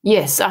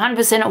 Yes,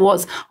 100% it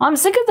was. I'm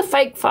sick of the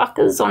fake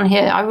fuckers on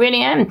here. I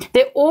really am.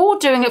 They're all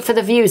doing it for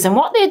the views, and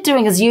what they're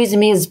doing is using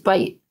me as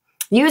bait.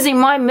 Using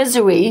my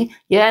misery,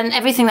 yeah, and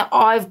everything that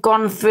I've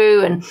gone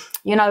through and,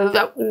 you know,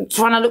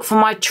 trying to look for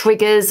my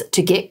triggers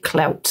to get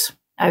clout,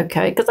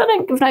 okay? Because I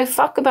don't give no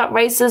fuck about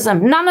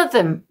racism. None of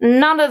them.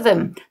 None of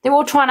them. They're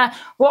all trying to,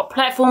 what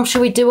platform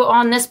should we do it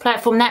on? This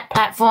platform, that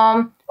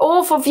platform.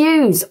 All for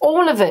views.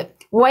 All of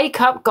it.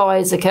 Wake up,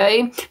 guys,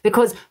 okay?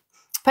 Because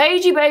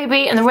Paigey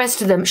Baby and the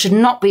rest of them should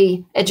not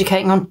be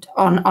educating on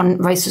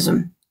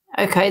racism,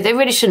 Okay, they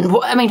really shouldn't.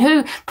 I mean,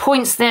 who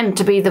points them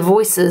to be the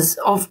voices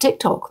of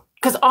TikTok?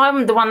 Because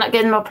I'm the one that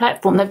gave them a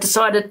platform. They've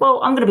decided,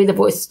 well, I'm going to be the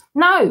voice.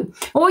 No.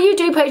 All you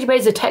do, Paige Bay,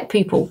 is attack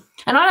people.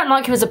 And I don't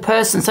like you as a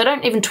person, so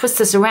don't even twist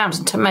this around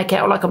and to make it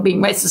out like I'm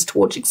being racist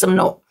towards you, because I'm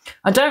not.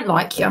 I don't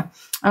like you,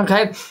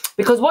 okay?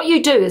 Because what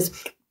you do is,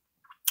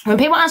 when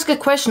people ask a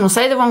question or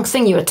say the wrong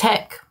thing, you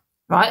attack,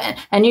 right?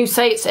 And you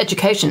say it's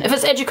education. If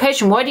it's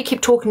education, why do you keep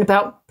talking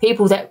about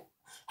people that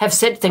have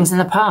said things in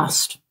the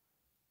past?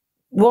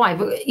 Why?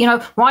 You know,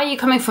 why are you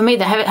coming for me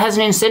that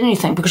hasn't even said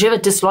anything? Because you have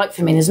a dislike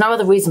for me. There's no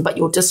other reason but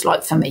your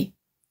dislike for me.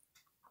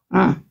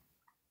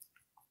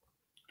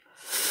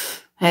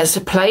 Let's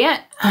play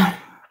it.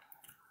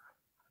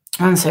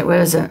 One sec,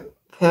 where is it?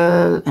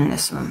 Pearl and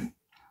this one.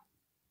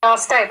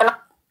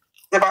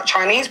 About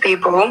Chinese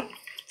people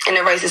in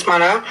a racist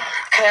manner.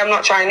 Okay, I'm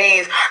not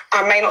Chinese.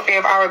 I may not be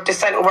of Arab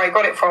descent or where I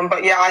got it from,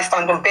 but yeah, I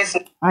stand on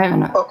business. I don't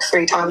know. Box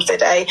 3 times a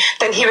day.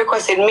 Then he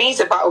requested me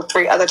to battle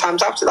 3 other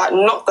times after that,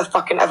 not the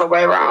fucking other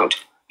way around.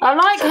 I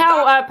like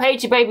how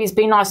Paige Baby's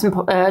been nice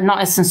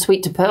and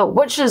sweet to Pearl,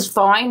 which is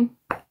fine.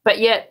 But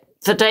yet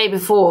the day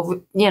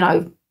before, you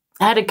know,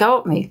 had a go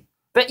at me.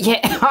 But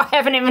yet I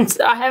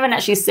haven't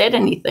actually said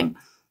anything.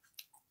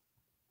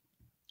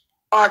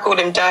 I called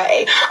him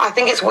dirty. I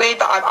think it's weird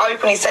that I've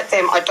openly said to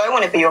him, I don't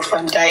want to be your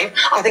friend, Dave.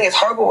 I think it's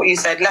horrible what you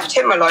said. Left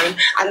him alone,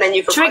 and then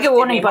you've trigger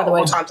warning, by the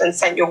way, times and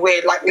sent your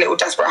weird, like, little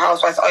desperate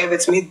housewives over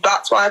to me.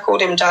 That's why I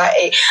called him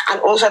dirty.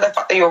 And also the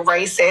fact that you're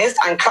racist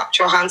and clapped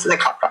your hands to the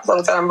clap song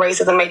and said I'm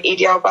racist and made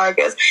EDL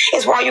burgers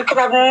is why you can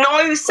have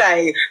no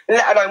say,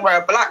 let alone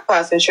where a black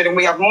person should, and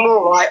we have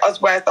more right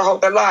as where's to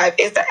hold their life.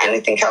 Is there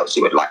anything else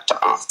you would like to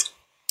ask?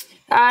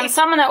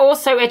 Someone that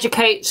also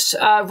educates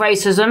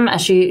racism,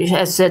 as she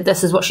has said,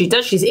 this is what she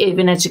does. She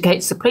even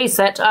educates the police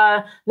that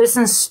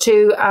listens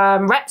to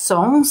rap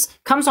songs,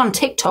 comes on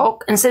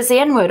TikTok and says the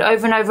N-word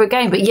over and over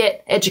again, but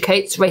yet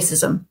educates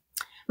racism.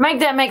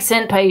 Make that make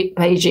sense,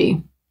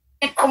 Paigey.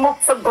 Come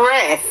up for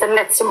breath and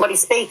let somebody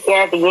speak.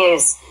 Yeah, the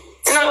years.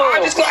 No, I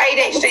just got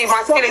ADHD.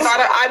 My skill is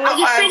I'm not. Are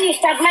you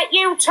finished? I've let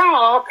you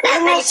talk.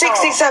 I'm not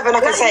 67. I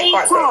can say it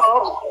quite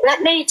quick.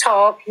 Let me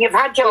talk. You've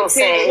had your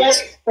say.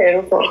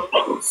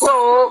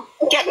 So,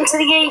 getting to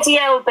the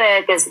EDL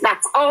burgers,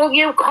 that's all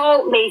you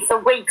called me for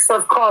weeks. So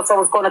of course, I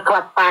was going to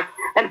clap back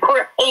and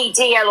put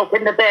EDL up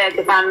in the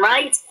burger van,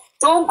 right?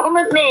 Don't come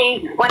at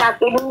me when I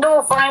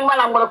know fine well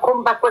I'm going to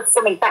come back with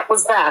something. That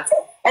was that.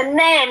 And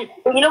then,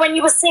 you know, when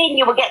you were saying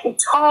you were getting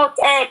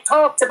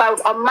talked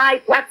about on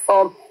my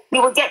platform,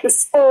 you were getting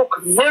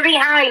spoke very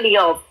highly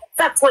of.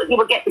 That's what you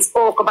were getting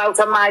spoke about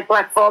on my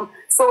platform.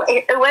 So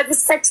whoever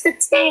sets the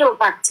tail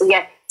back to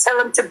you, tell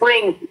them to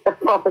bring the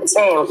proper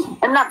tail.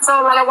 And that's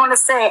all that I want to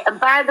say. And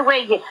by the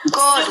way, good,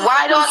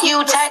 why don't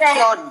you take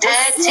your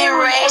dirty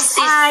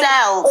racist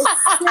self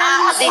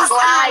out of this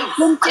life?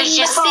 Because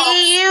you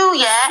see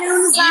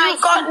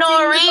you've got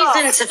no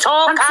reason to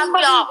talk, have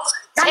you?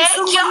 Take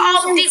your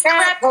own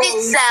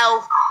decrepit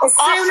self off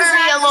of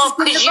real love,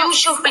 because you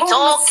should be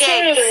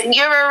talking.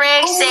 You're a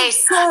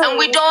racist, and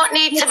we don't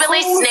need to be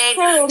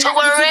listening to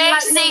a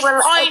racist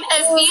point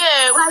of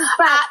view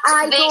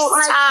at this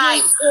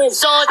time.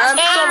 So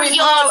take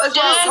your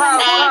dirty,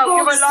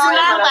 smelly,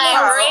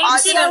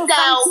 racist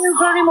self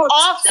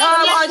off of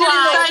I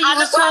didn't say you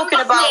were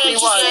talking about me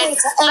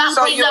once.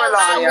 So you're a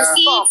liar.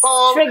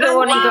 Trigger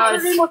warning,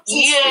 guys.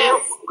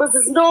 Because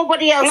there's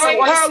nobody else.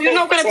 No, Pearl, you're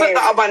not going to put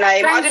that on my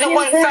name. I didn't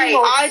want to say you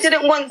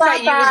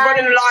was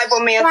running live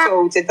on me at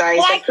all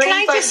today. So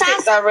please don't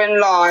sit there and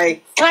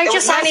lie. There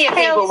was plenty of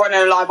people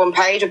running live on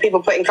page and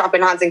people putting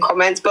clapping hands in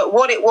comments, but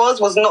what it was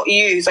not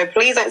you. So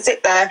please don't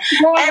sit there.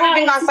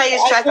 Everything I say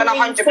is checked and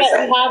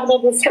 100%. Having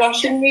a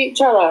discussion with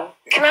each other.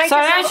 So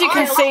as you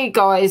can see,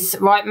 guys,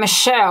 right,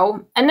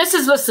 Michelle, and this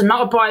is, listen,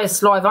 not a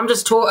biased live. I'm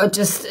just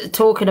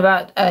talking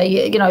about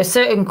a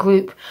certain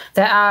group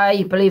that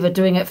I believe are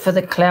doing it for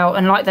the clout,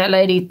 and like that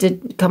lady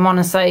did come on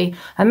and say,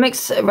 a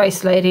mixed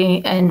race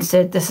lady, and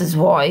said this is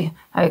why.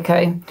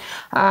 Okay,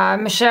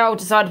 Michelle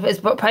decided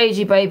to put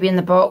Paigey Baby in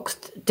the box,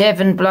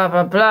 Devon blah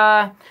blah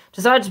blah.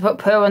 Decided to put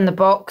Pearl in the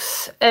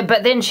box,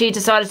 but then she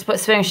decided to put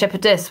Swearing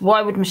Shepherdess.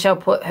 Why would Michelle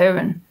put her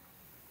in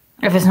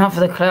if it's not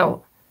for the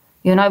clout?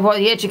 You know what?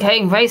 You're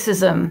educating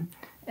racism,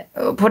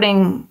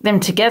 putting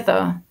them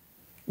together.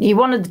 You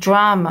wanted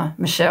drama,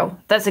 Michelle.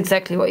 That's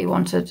exactly what you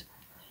wanted.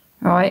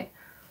 All right.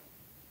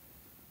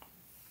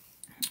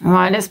 All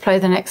right, let's play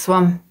the next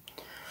one.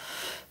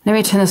 Let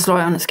me turn this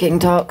light on. It's getting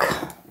dark.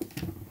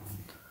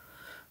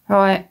 All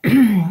right.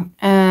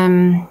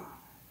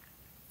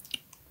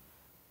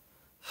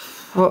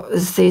 What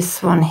is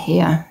this one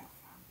here?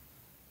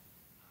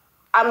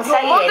 I'm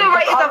saying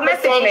the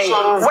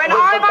conversations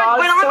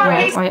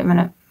wait a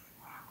minute.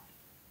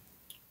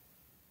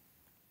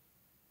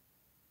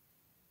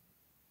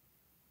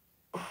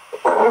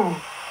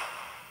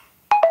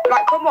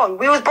 Like, come on,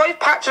 we was both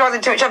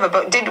patronising to each other,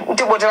 but did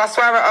I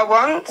swear at her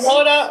once?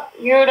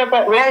 You're a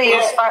bit really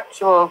is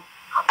factual.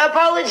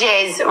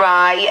 Apologies,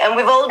 right, and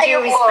with all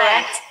due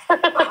respect,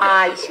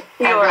 Hi,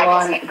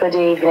 everyone. Good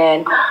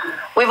evening.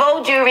 With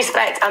all due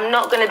respect, I'm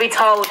not going to be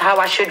told how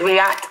I should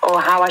react or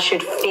how I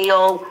should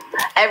feel.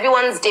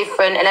 Everyone's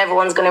different and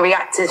everyone's going to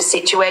react to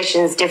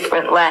situations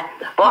differently.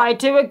 But I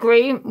do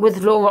agree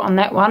with Laura on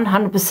that one,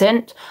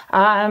 100%.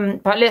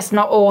 But let's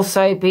not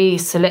also be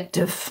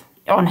selective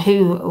on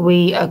who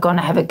we are going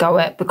to have a go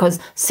at, because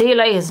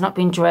CLA has not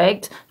been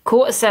dragged,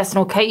 Court Assassin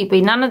or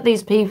KTB, none of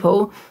these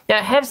people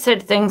that have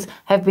said things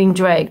have been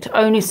dragged.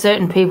 Only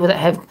certain people that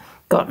have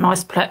got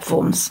nice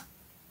platforms.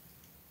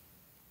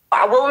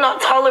 I will not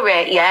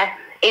tolerate,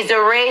 is a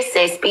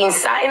racist being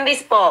sat in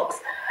this box,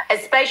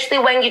 especially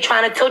when you're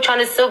trying to touch on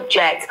a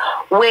subject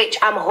which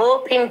I'm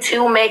hoping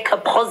to make a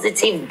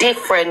positive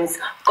difference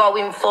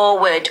going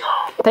forward.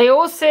 They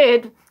all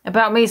said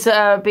about me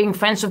being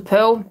friends with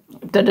Pearl,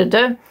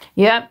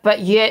 yeah,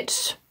 but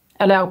yet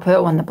allow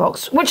Pearl in the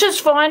box, which is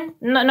fine,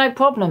 no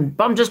problem.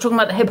 But I'm just talking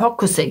about the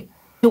hypocrisy.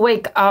 To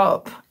wake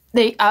up,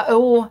 they are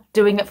all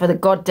doing it for the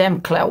goddamn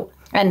clout,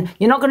 and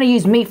you're not going to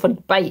use me for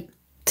bait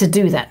to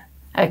do that,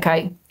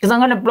 okay? Because I'm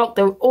going to block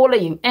all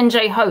of you.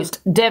 NJ Host,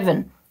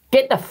 Devon,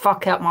 get the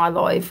fuck out my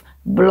live.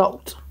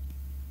 Blocked.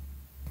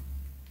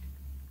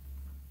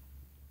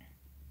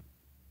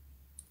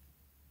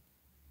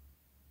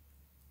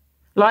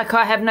 Like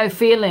I have no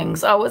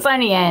feelings. Oh, it's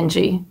only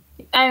Angie.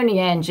 Only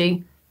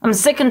Angie. I'm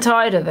sick and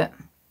tired of it.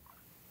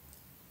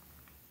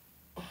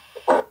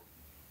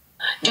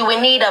 Do we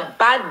need a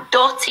bad,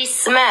 dirty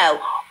smell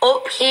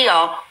up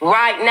here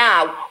right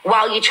now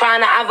while you're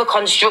trying to have a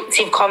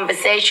constructive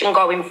conversation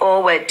going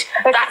forward?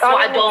 That's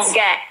what I don't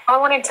get. I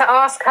wanted to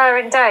ask her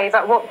and Dave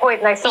at what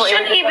point they thought you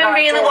shouldn't even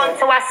really want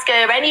to ask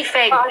her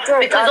anything,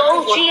 because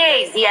all she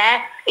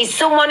is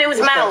someone whose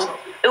mouth,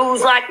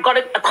 who's like got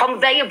a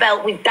conveyor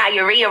belt with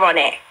diarrhea on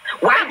it.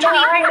 Why do you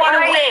even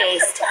want to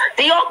waste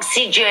the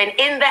oxygen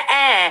in the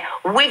air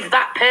with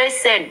that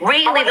person?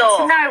 Really, though? I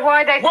want to know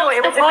why they thought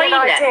it was a good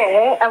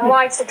idea and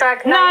why to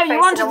drag No, you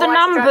wanted the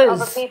numbers.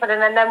 Other people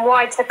and then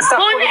why to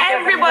stop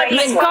everybody.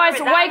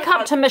 Guys, wake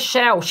up to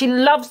Michelle. She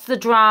loves the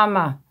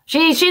drama.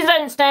 She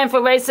don't stand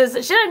for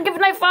racism. She don't give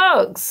no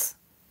fucks.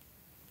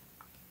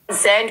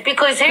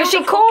 Because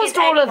she caused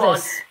all of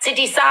this to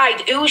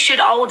decide who should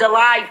hold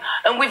alive.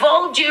 And with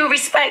all due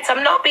respect,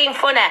 I'm not being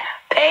funny.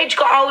 Paige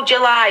got hold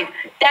your live.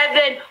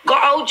 Devon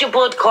got hold your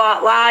blood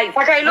clot live.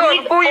 Okay,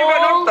 look, before you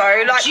run off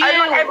though, like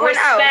unlike everyone else,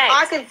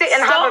 I can sit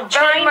and have a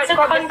very much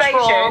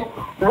conversation.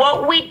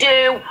 What we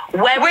do,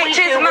 when which we is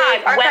do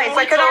mad. it, Okay,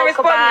 so can I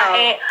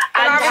respond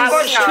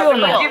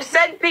now? You've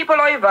sent people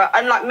over,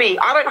 and like me,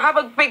 I don't have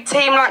a big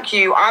team like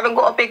you. I haven't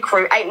got a big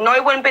crew. Ain't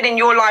no one been in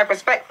your live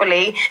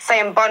respectfully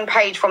saying bun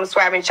Page from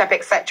swearing Shep,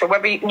 etc.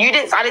 Whether I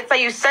didn't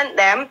say you sent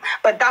them,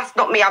 but that's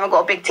not me. I haven't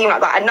got a big team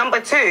like that. And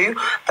number two,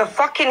 the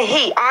fucking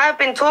heat I have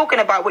been talking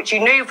about, which you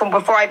knew from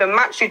before I even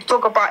matched you to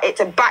talk about it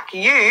to back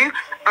you.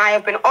 I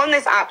have been on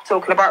this app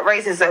talking about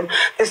racism.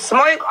 The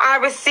smoke I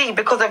received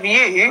because of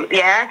you,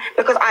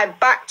 because I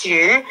backed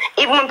you.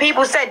 Even when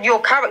people said your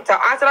character,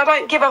 I said I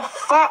don't give a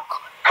fuck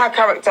her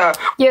character.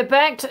 You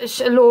backed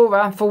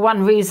Laura for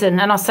one reason,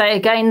 and I'll say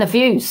again, the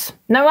views.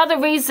 No other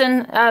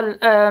reason.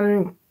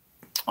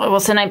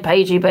 What's her name?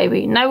 Paigey,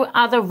 baby. No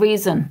other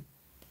reason.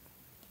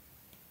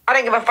 I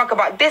don't give a fuck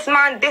about this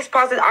man, this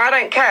person. I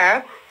don't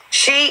care.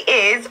 She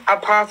is a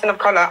person of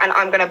colour and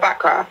I'm going to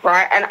back her,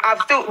 right? And I've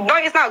still,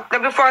 notice now,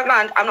 before I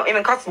land, I'm not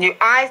even cussing you.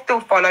 I still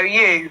follow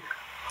you.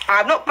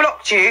 I've not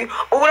blocked you.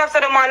 All I've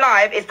said on my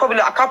live is probably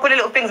a couple of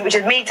little things, which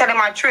is me telling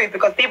my truth,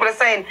 because people are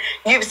saying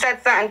you've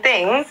said certain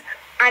things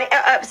and it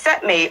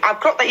upset me. I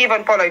clocked that you've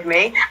unfollowed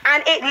me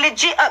and it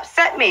legit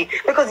upset me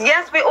because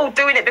yes, we're all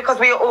doing it because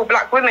we are all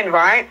black women,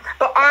 right?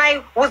 But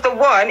I was the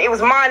one, it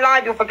was my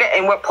live, you're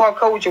forgetting what Paul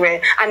called you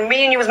in, and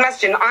me and you was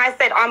messaging. I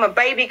said I'm a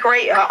baby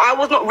creator. I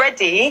was not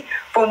ready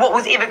for what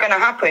was even going to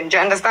happen. Do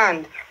you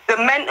understand? The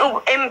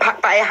mental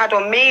impact that it had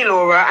on me,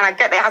 Laura, and I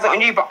get that it has it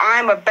on you, but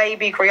I'm a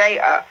baby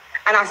creator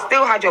and I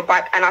still had your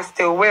back and I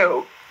still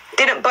will.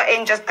 Didn't butt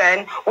in just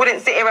then,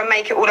 wouldn't sit here and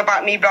make it all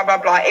about me, blah, blah,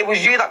 blah. It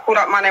was you that called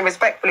out my name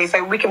respectfully,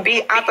 so we can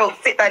be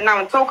adults, sit there now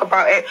and talk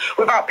about it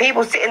without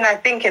people sitting there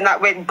thinking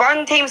that with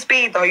bun team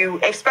speed, though, you,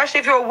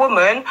 especially if you're a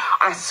woman,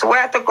 I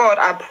swear to God,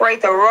 I pray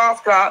to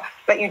rascal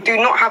that you do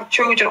not have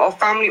children or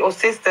family or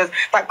sisters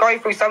that go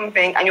through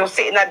something and you're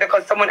sitting there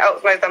because someone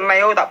else knows the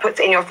male that puts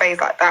it in your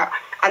face like that.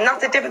 And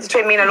that's the difference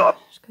between me and a lot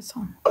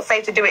of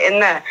safe to do it in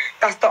there.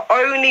 That's the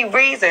only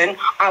reason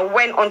I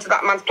went onto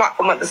that man's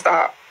platform at the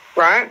start,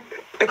 right?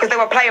 Because they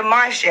were playing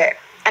my shit.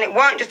 And it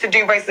weren't just to do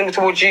racism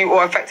towards you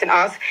or affecting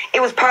us.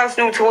 It was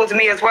personal towards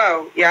me as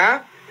well,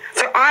 yeah?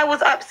 So I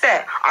was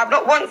upset. I've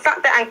not once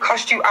sat there and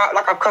cussed you out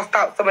like I've cussed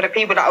out some of the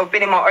people that have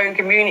been in my own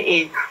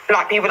community,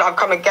 like people that have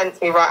come against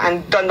me, right,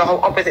 and done the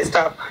whole opposite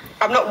stuff.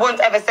 I've not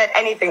once ever said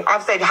anything.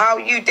 I've said how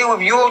you deal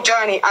with your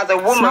journey as a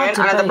woman and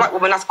as a black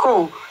woman, that's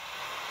cool.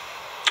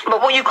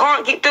 But what you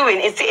can't keep doing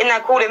is sitting there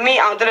calling me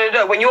out,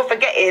 when you're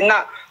forgetting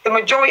that the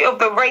majority of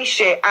the race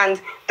shit and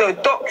the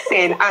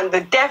doxing and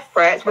the death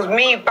threats was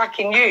me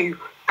backing you.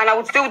 and I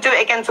would still do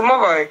it again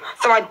tomorrow.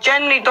 So I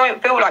generally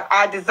don't feel like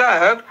I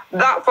deserve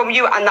that from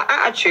you and the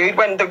attitude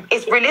when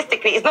it's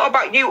realistically, it's not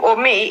about you or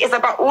me, it's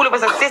about all of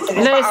us as sisters.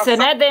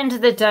 Listen, at the end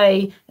of the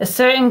day, a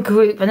certain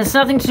group, and it's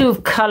nothing to do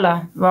with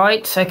colour,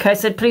 right? Okay,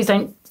 so please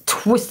don't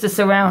twist this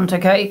around,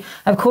 okay,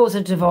 and cause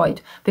a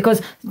divide.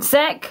 Because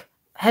Zach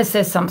has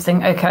said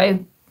something,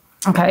 okay,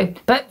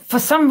 but for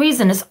some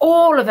reason, it's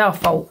all of our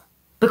fault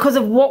because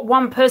of what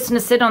one person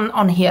has said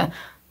on here.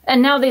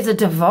 And now there's a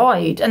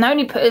divide, and the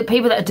only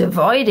people that are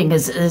dividing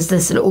is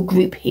this little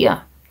group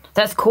here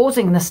that's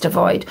causing this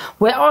divide,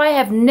 where I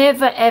have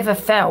never ever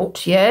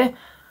felt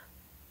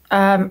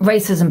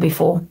racism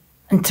before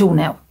until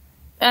now,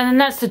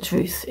 and that's the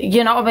truth.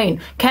 You know what I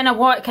mean? Can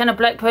a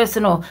black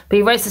person or be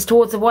racist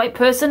towards a white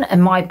person?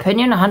 In my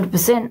opinion,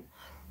 100%.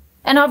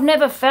 And I've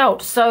never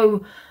felt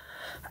so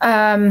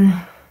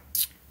I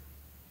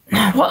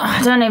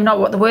don't even know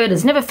what the word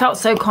is. Never felt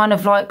so kind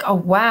of like, oh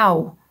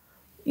wow.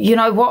 You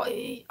know what?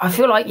 I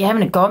feel like you're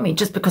having a go at me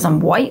just because I'm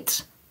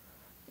white.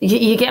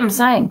 You get what I'm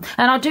saying?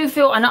 And I do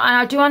feel, and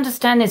I do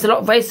understand there's a lot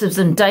of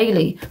racism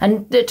daily,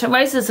 and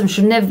racism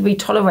should never be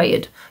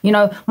tolerated. You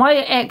know, my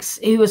ex,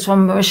 who was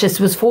from Mauritius,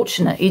 was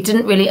fortunate. He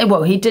didn't really,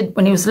 well, he did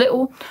when he was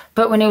little,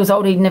 but when he was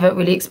older, he never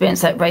really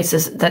experienced the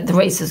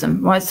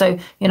racism, right? So,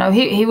 you know,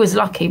 he was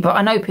lucky, but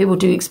I know people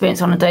do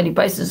experience on a daily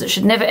basis. It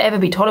should never ever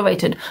be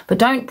tolerated. But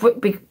don't,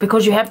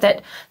 because you have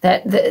the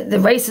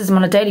racism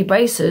on a daily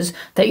basis,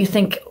 that you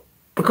think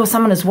because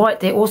someone is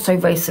white, they're also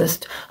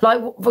racist. Like,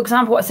 for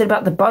example, what I said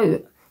about the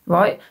boat.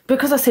 Right?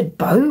 Because I said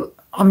boat,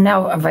 I'm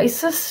now a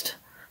racist.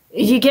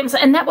 You get what I'm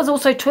saying? And that was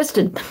also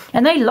twisted.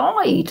 And they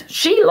lied.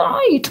 She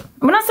lied.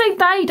 When I say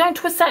they, don't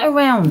twist that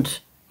around.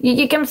 You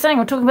get what I'm saying?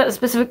 I'm talking about the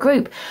specific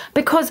group.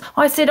 Because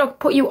I said I'll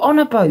put you on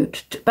a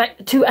boat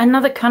back to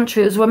another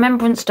country. It was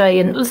Remembrance Day.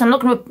 And listen, I'm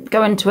not going to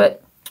go into it.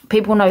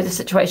 People know the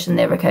situation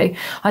there, okay?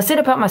 I said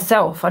about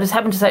myself. I just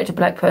happened to say it to a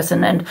black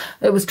person and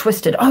it was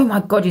twisted. Oh my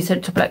God, you said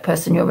it to a black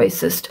person, you're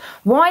racist.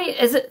 Why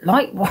is it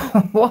like,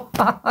 what?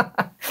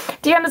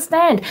 Do you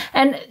understand?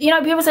 And, you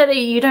know, people say that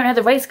you don't have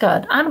the race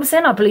card.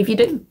 100% I believe you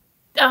do.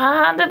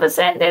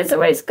 100% there's a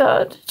race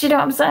card. Do you know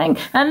what I'm saying?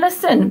 And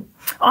listen,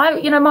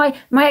 my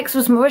ex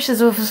was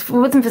Mauritius, was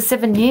with him for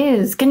 7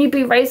 years. Can you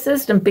be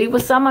racist and be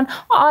with someone?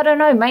 I don't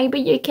know, maybe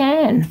you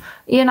can,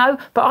 you know,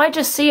 but I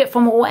just see it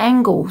from all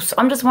angles.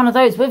 I'm just one of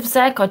those. With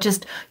Zach,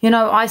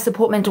 I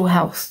support mental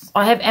health.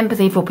 I have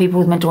empathy for people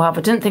with mental health.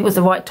 I didn't think it was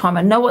the right time.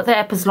 I know what the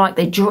app is like.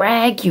 They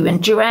drag you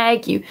and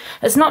drag you.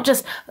 It's not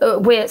just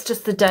where it's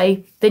just the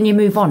day, then you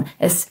move on.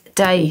 It's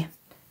day,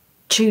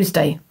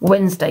 Tuesday,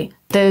 Wednesday,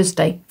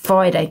 Thursday,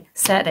 Friday,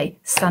 Saturday,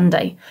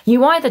 Sunday.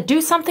 You either do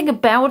something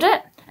about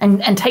it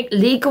and take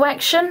legal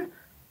action,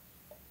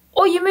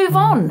 or you move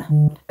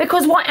on.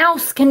 Because what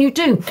else can you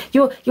do?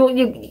 You're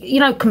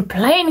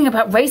complaining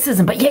about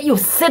racism, but yet you're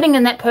sitting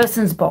in that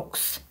person's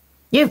box.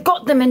 You've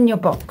got them in your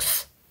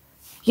box,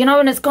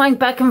 and it's going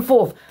back and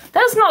forth.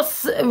 That's not,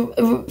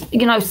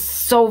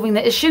 solving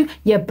the issue.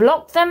 You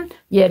block them,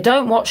 you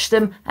don't watch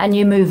them, and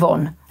you move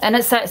on. And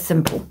it's that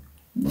simple.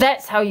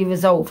 That's how you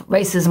resolve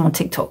racism on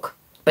TikTok.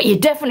 But you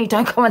definitely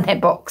don't go in their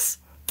box.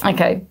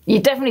 Okay? You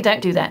definitely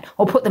don't do that.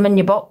 Or put them in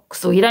your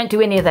box. Or you don't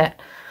do any of that.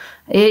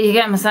 You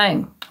get what I'm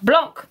saying?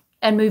 Block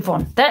and move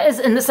on. That is,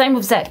 and the same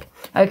with Zach.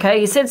 Okay?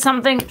 You said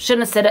something,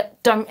 shouldn't have said it.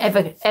 Don't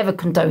ever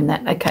condone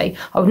that. Okay?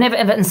 I would never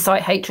ever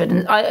incite hatred.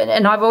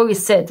 And I've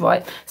always said,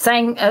 right,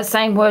 saying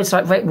words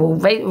like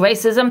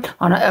racism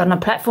on a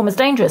platform is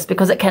dangerous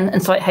because it can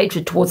incite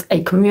hatred towards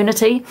a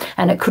community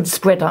and it could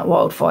spread like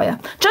wildfire.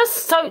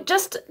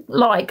 Just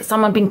like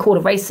someone being called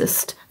a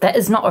racist that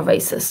is not a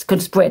racist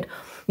could spread,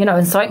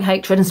 inciting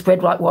hatred and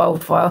spread like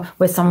wildfire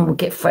where someone would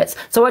get threats.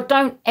 So I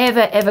don't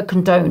ever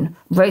condone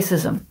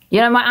racism.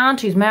 My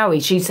aunt who's Maori,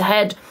 she's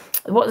had,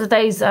 what do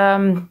they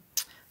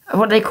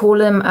call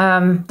them?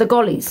 The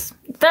gollies.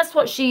 That's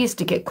what she used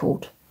to get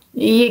called.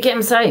 You get what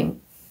I'm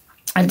saying?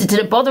 And did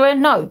it bother her?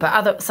 No,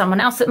 but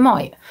someone else it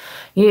might.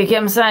 You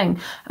get what I'm saying?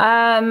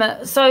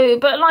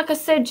 But like I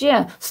said,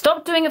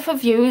 stop doing it for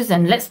views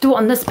and let's do it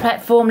on this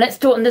platform. Let's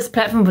do it on this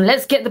platform.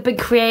 Let's get the big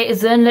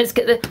creators in.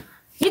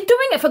 You're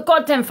doing it for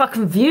goddamn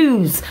fucking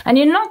views. And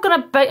you're not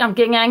going to bait, I'm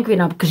getting angry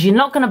now because you're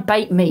not going to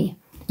bait me.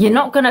 You're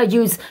not going to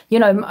use,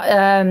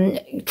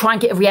 try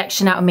and get a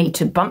reaction out of me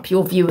to bump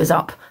your viewers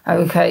up,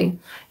 okay?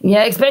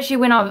 Yeah, especially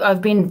when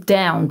I've been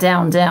down,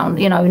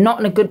 not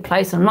in a good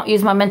place. I'm not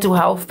using my mental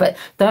health, but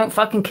don't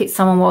fucking kick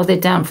someone while they're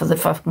down for the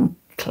fucking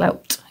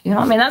clout. You know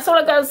what I mean? That's all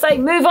I got to say.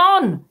 Move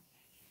on.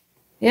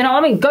 You know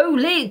what I mean? Go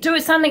do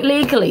it something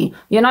legally.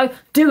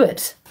 Do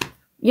it.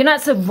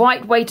 It's the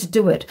right way to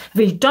do it. If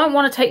you don't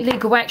want to take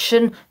legal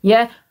action,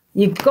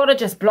 you've got to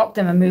just block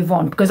them and move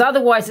on, because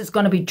otherwise it's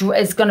going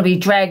to be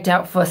dragged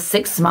out for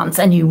 6 months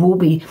and you will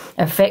be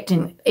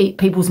affecting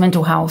people's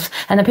mental health.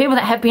 And the people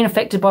that have been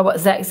affected by what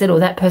Zach said or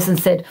that person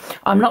said,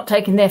 I'm not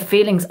taking their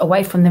feelings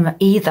away from them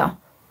either,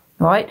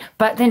 right?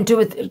 But then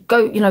go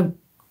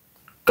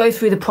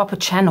through the proper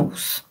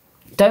channels.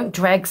 Don't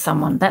drag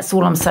someone. That's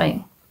all I'm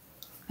saying.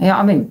 Yeah,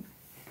 I mean,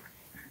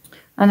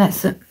 and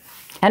that's it.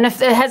 And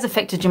if it has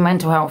affected your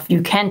mental health,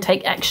 you can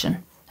take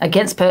action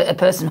against a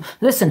person.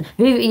 Listen,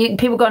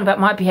 people going about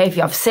my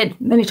behaviour, I've said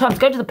many times,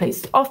 go to the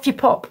police, off you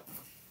pop.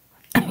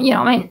 You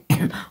know what I mean?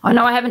 I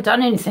know I haven't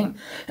done anything.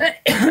 Yeah,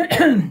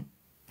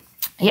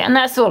 and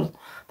that's all.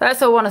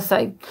 That's all I want to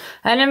say.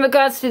 And in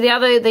regards to the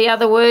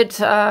other word,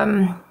 who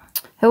are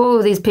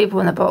all these people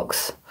in the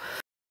box?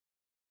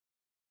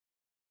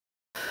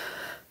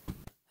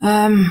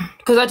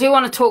 Because I do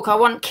want to talk. I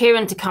want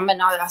Kieran to come in.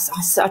 I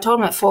told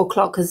him at 4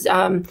 o'clock because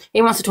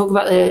he wants to talk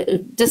about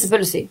the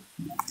disability.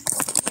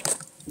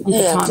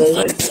 Yeah,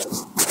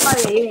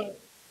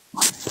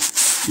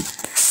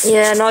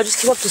 yeah, no, I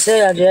just came up to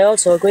say, Angie, I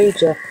also agree with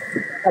you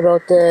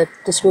about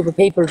this group of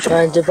people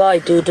trying to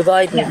divide.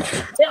 Yeah.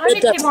 The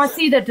only people I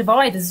see that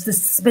divide is this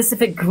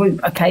specific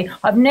group, okay?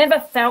 I've never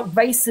felt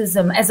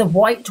racism as a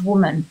white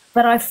woman,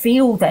 but I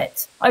feel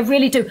that. I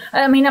really do.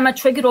 I mean, am I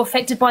triggered or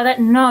affected by that?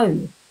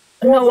 No.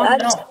 No, I'm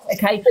not,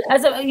 okay?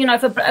 As a, you know,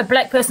 if a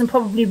black person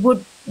probably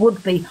would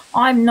be,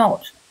 I'm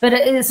not. But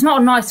it's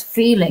not a nice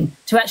feeling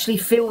to actually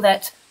feel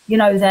that, you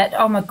know, that,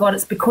 oh my God,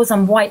 it's because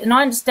I'm white. And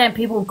I understand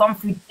people have gone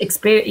through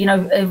experience, you know,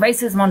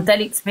 racism on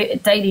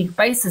daily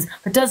basis,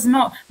 but does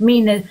not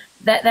mean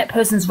that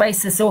person's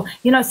racist. Or,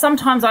 you know,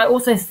 sometimes I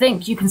also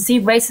think you can see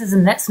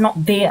racism that's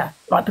not there.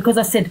 Like, because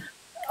I said,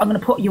 I'm going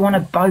to put you on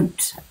a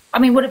boat. I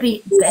mean, would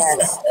you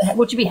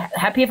be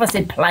happy if I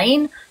said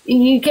plane?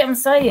 You get what I'm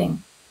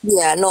saying?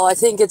 Yeah, no, I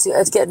think it's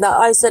getting.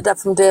 I said that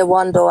from day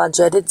one, though,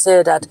 Angie. I did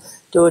say that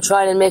they were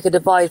trying to make a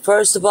divide.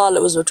 First of all,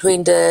 it was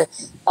between the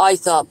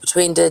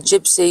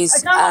gypsies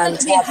and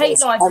to be a hate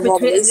life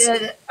between.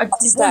 I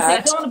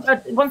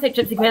don't want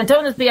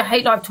to be a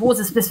hate life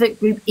towards a specific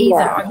group either.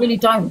 Yeah. I really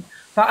don't.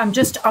 But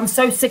I'm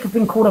so sick of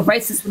being called a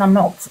racist when I'm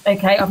not.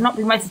 Okay, I've not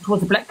been racist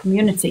towards the black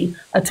community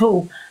at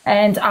all,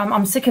 and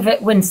I'm sick of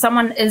it when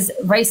someone is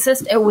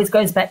racist. It always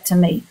goes back to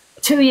me.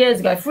 2 years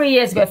ago, 3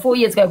 years ago, 4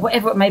 years ago,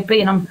 whatever it may be,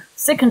 and I'm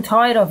sick and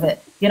tired of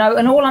it, you know.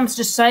 And all I'm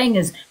just saying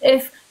is,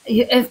 if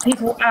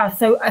people are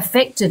so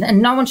affected,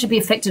 and no one should be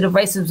affected of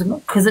racism,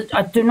 because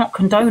I do not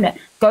condone it,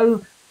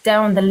 go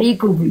down the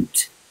legal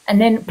route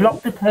and then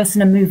block the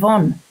person and move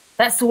on.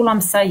 That's all I'm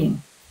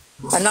saying.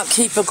 And not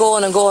keep it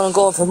going and going and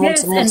going for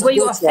months and months. And where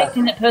you're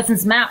affecting that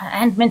person's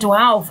and mental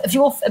health. If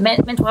your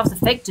mental health's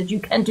affected, you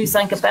can do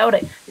something about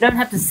it. You don't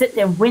have to sit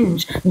there and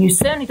whinge. And you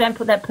certainly don't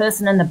put that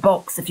person in the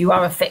box if you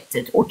are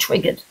affected or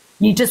triggered.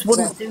 You just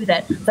wouldn't do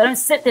that. So don't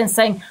sit there and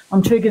saying,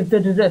 I'm triggered,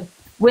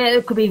 where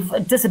it could be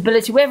a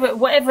disability,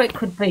 whatever it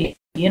could be.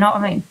 You know what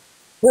I mean?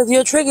 Well, if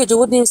you're triggered, you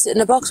wouldn't even sit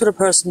in a box with a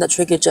person that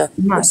triggered you.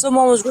 No. If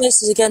someone was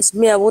racist against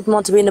me, I wouldn't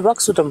want to be in a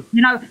box with them.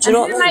 You know, and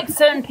who makes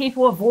certain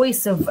people a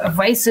voice of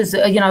races,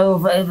 you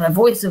know, a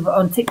voice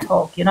on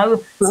TikTok, you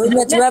know?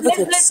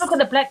 Let's look at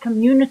the black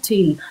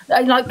community.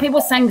 Like,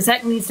 people saying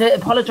Zach needs to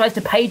apologise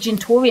to Paige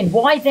and Torian.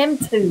 Why them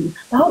two?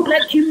 The whole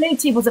black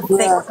community was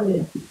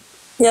affected.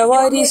 Yeah,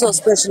 why are they so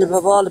special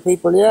above all the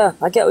people? Yeah,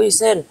 I get what you're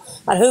saying.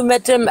 And who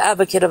made them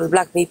advocate of the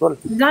black people?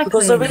 Exactly.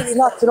 Because they're really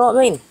not, you know what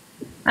I mean?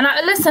 And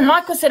listen,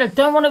 like I said, I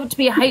don't want it to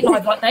be a hate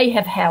live like they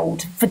have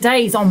held for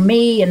days on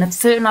me and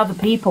certain other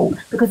people,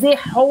 because they're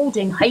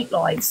holding hate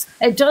lives.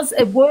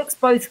 It works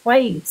both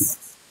ways.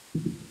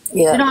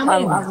 Yeah, you know what I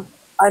mean?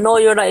 I know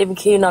you're not even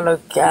keen on it,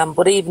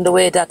 but even the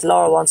way that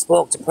Laura once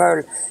spoke to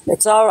Pearl,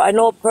 it's all right. I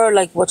know Pearl,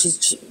 like what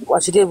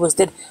she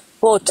did,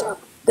 but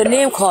the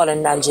name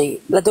calling,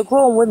 Angie, like they're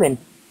grown women.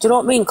 Do you know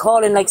what I mean?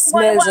 Calling like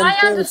smells and I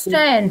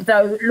understand,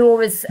 though,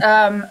 Laura's,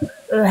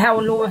 how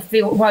Laura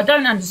feels. Well, I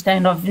don't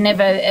understand. I've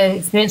never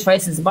experienced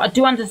racism, but I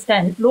do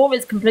understand.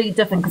 Laura's completely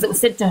different because it was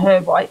said to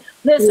her, right?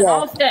 Listen,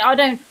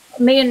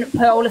 me and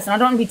Pearl, listen, I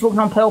don't want to be talking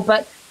on Pearl,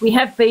 but we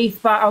have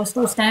beef, but I'll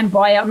still stand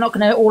by it. I'm not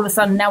going to all of a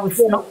sudden now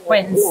we're not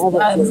friends.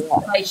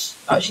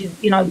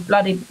 She's, you know,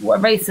 bloody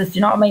racist,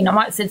 you know what I mean? I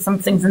might have said some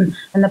things in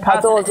the past.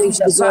 I don't think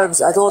she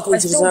deserves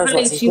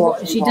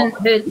what she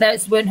didn't,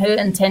 that weren't her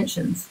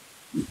intentions.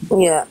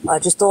 Yeah, I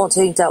just don't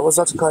think that was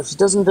what because she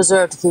doesn't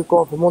deserve to keep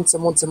going for months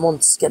and months and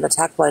months getting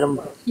attacked by them.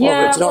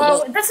 Yeah,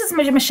 well, this is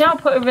Michelle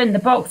put her in the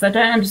box. I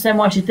don't understand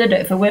why she did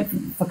it if it went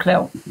for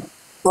Clell.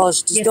 Well,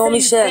 just don't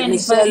Michelle,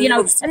 you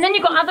know, and then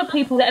you've got other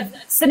people that are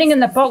sitting in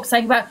the box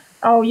saying about,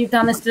 oh, you've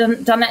done this,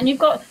 done that, and you've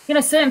got, you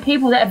know, certain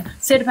people that have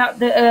said about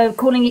the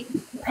calling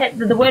it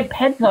the word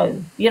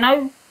pedo, you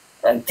know.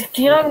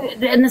 You know,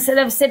 and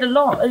they've said a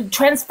lot.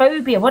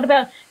 Transphobia. What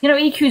about, you know,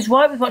 EQ's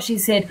right with what she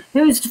said.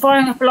 Who's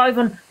firing up live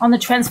on the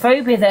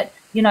transphobia that,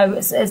 you know,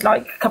 it's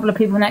like a couple of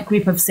people in that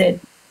group have said.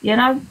 You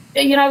know,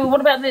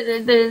 what about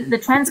the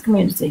trans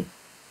community?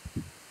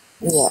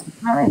 Yeah.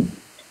 I mean,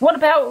 what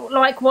about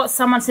like what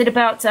someone said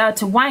about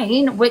to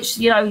Wayne, which,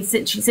 you know,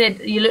 she said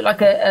you look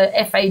like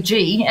a FAG,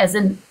 as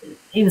in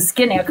he was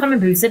skinny. I can't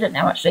remember who said it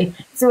now, actually.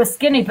 So he was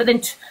skinny, but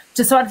then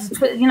decided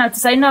to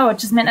say no. I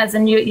just meant as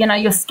in you know,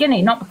 you're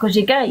skinny, not because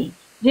you're gay.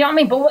 Do you know what I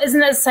mean? But isn't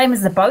that the same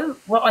as the boat?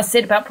 What I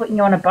said about putting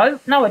you on a boat?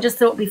 No, I just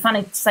thought it'd be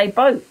funny to say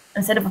boat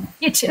instead of do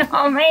you know what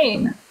I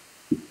mean?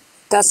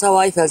 That's how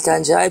I felt,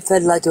 Angie. I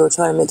felt like they were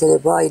trying to make it a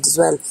bride as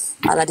well,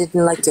 and I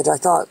didn't like it. I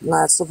thought,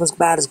 nah, something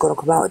bad is going to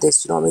come out of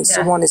this. You know what I mean? Yeah.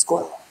 Someone is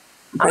going.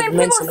 I mean,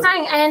 people were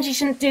saying Angie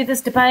shouldn't do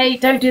this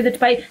debate, don't do the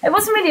debate. It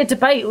wasn't really a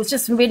debate. It was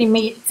just really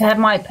me to have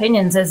my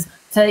opinions as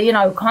to, you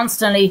know,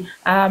 constantly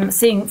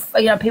seeing,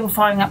 you know, people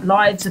firing up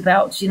lives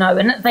about, you know,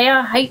 and they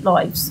are hate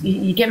lives.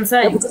 You get what I'm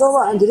saying? Yeah, but you know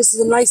what, Andy? This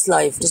is a nice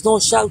life. There's no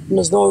shouting,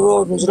 there's no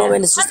roaring, you know what I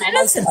mean? It's just a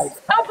nice life.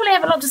 I'll probably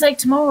have a lot to say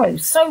tomorrow.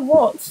 So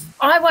what?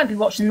 I won't be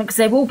watching them because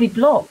they will be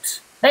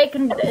blocked. They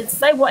can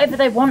say whatever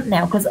they want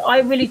now because I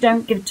really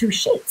don't give two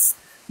shits.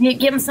 You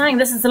get what I'm saying?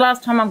 This is the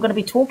last time I'm going to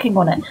be talking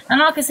on it.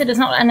 And like I said, it's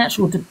not an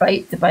actual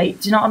debate. Do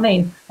you know what I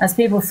mean? As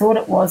people thought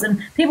it was.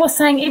 And people are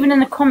saying, even in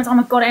the comments, oh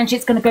my God, Angie,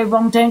 it's going to go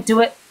wrong. Don't do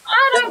it.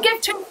 I don't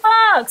give two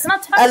fucks. And I'll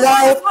tell you,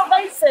 I'm not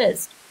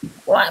racist.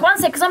 One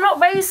sec, because I'm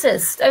not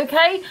racist,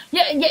 okay?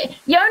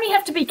 You only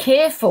have to be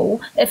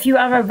careful if you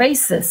are a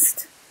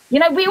racist. You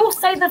know, we all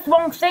say the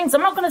wrong things.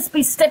 I'm not going to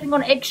be stepping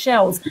on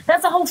eggshells.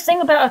 That's the whole thing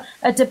about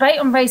a debate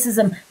on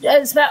racism.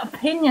 It's about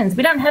opinions.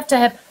 We don't have to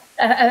have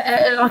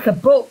like a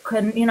book,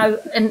 and you know,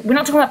 and we're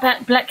not talking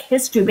about Black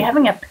history. We're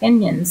having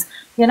opinions,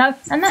 you know,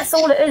 and that's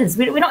all it is.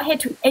 We're not here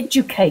to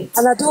educate.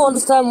 And I don't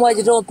understand why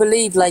you don't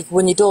believe, like,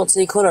 when you don't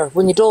see colour,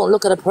 when you don't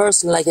look at a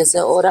person like and say,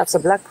 oh, that's a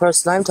black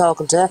person I'm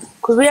talking to,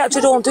 because we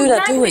actually don't do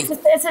that, do we?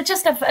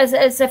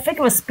 It's a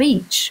figure of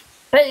speech,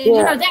 but you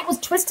know that was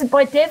twisted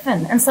by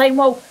Devon and saying,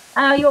 well,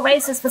 you're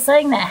racist for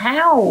saying that.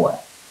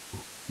 How?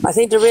 I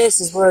think the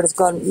racist word has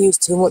gone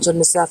used too much on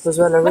this app as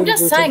well. I'm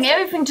just saying,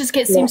 everything just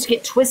seems to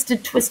get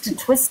twisted. Do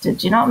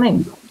you know what I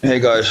mean? Hey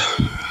guys.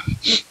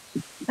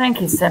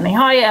 Thank you, Sammy.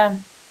 Hiya.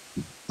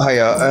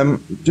 Hiya.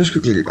 Just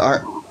quickly,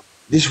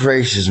 this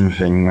racism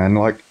thing, man.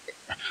 Like,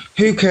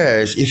 who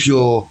cares if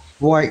you're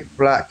white,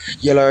 black,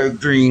 yellow,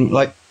 green?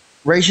 Like,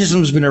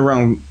 racism's been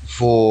around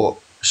for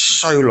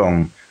so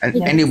long,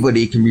 and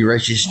anybody can be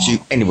racist to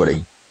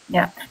anybody.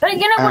 Yeah, but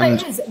you know what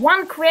it is?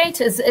 One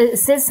creator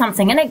says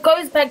something, and it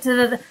goes back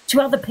to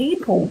other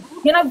people.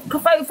 You know,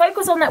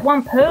 focus on that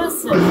one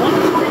person. One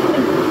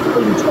person's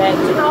being dragged,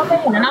 you know what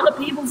I mean? And other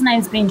people's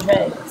names being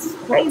dragged. It's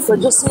crazy. But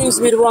it just seems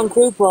to be the wrong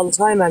group all the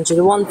time, Angie.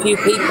 The one few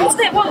people.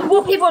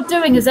 What people are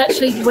doing is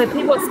actually where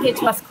people are scared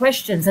to ask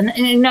questions, and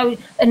you know,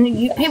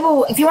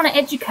 people, if you want to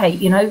educate,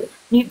 you know,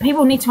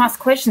 people need to ask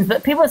questions,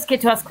 but people are scared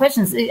to ask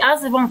questions.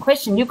 Ask the one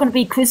question, you're going to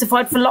be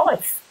crucified for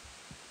life.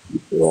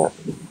 Yeah.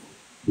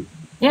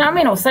 You know what I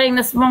mean? Or saying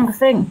this wrong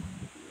thing.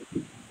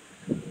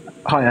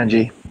 Hi,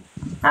 Angie.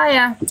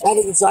 Hiya.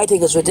 I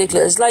think it's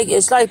ridiculous.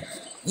 It's like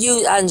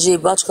you, Angie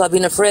Butchka,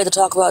 being afraid to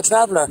talk about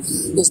Traveller.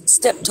 You're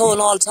step-toeing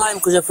all the time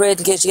because you're afraid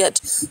in case you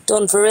get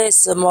done for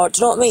racism, or,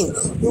 do you know what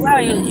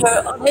I mean?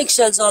 You're on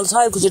eggshells all the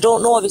time because you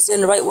don't know if you're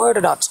saying the right word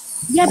or not.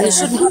 Yeah, but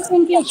the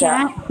thing is,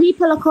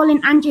 people are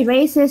calling Angie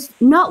racist.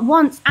 Not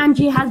once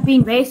Angie has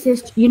been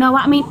racist. You know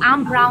what I mean?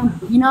 I'm brown.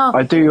 You know.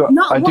 I do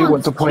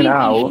want to point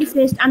out.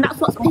 Racist, and that's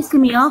what's pissing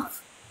me off.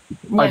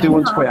 I do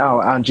want to point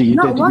out, Angie,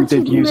 you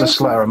did use a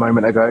slur a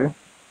moment ago.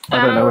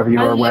 I don't know whether you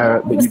were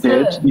aware that you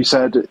did. You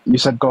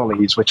said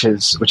gollies, which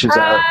is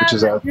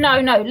a.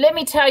 No. Let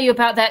me tell you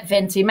about that,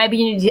 Venti. Maybe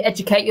you need to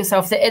educate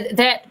yourself.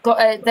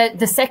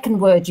 The second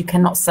word you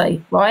cannot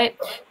say, right?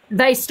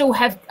 They still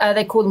have.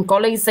 They call them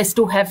gollies. They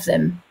still have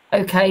them.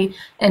 Okay,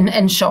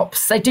 in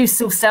shops, they do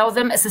still sell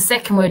them. It's the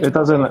second word. It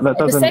doesn't. That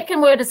doesn't. The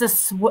second word is a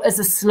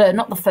slur,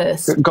 not the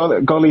first.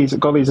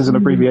 Gollies is an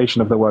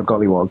abbreviation of the word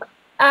gollywog.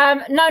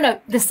 No.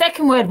 The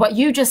second word, what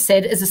you just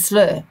said, is a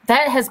slur.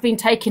 That has been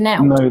taken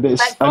out. No,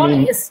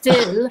 golly is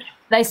still.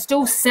 They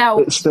still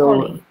sell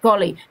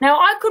golly. Now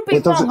I could be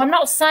wrong. I'm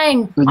not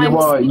saying you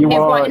are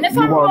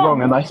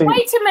wrong, and I think.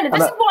 Wait a minute.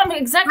 This is what I'm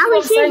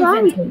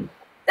saying.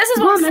 This is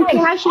what I'm saying.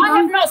 I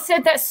have not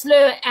said that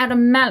slur out of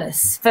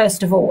malice.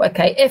 First of all,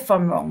 okay, if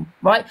I'm wrong,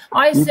 right?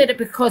 I said it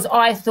because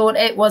I thought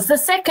it was the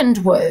second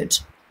word,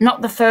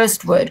 not the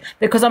first word,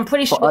 because I'm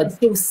pretty sure they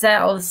still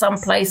sell some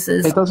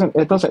places. It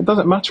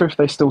doesn't matter if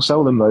they still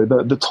sell them though.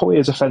 The toy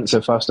is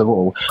offensive, first of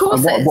all. Of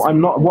course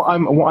and what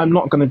I'm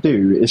not going to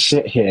do is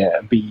sit here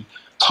and be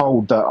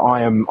told that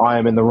I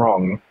am in the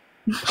wrong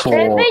for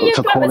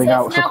calling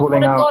out.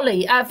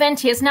 Golly.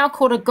 Venti, it's now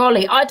called a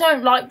golly. I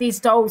don't like these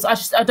dolls. I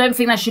don't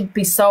think they should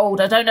be sold.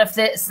 I don't know if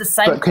it's the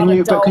same. But can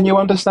you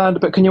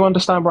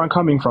understand where I'm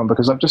coming from?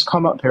 Because I've just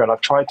come up here and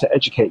I've tried to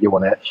educate you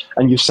on it,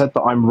 and you've said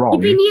that I'm wrong.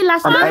 You've been here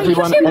last night.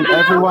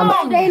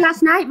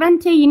 Last night,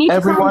 Venti. You need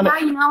to calm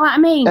down. You know what I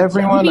mean?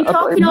 Everyone.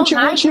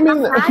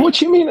 What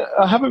do you mean?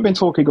 I haven't been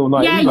talking all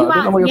night. Either. I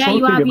don't know what you're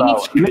talking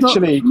about.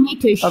 Literally.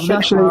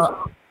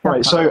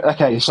 Right, so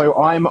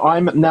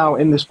I'm now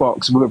in this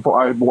box with what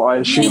I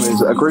assume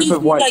is a group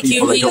of white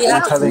people that you're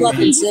all telling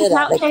me to shut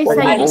up. Over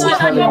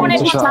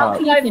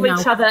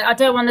each other. I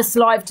don't want this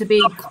live to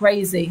be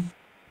crazy.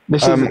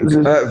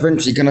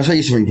 Vinci, can I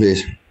say something,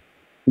 please?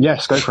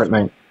 Yes, go for it,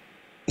 mate.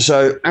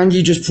 So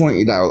Angie just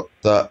pointed out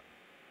that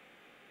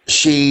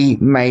she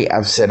may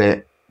have said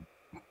it.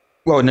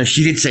 Well, no,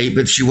 she did say it,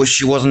 but she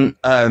wasn't.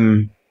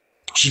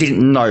 She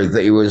didn't know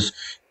that it was,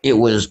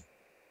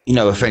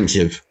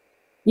 offensive.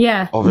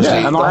 Yeah. Obviously.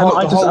 Yeah, and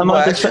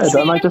I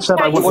just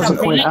said I wasn't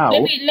pointing out.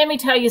 Let me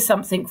tell you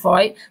something,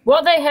 right?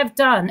 What they have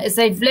done is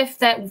they've left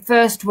that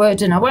first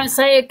word in. I won't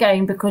say it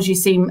again because you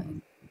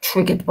seem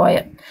triggered by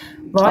it.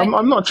 Right.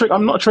 I'm not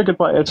triggered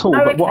by it at all.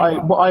 But what I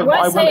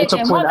wanted to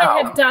point out. What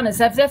they have done is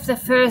they've left the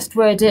first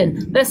word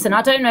in. Listen,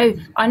 I don't know.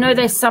 I know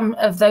there's some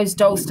of those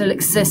dolls still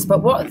exist,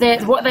 but what they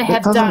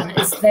have done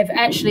is they've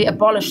actually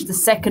abolished the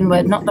second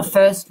word, not the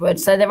first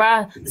word. So there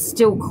are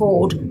still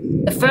called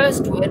the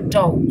first word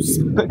dolls.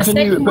 The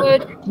second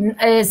word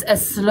is a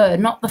slur,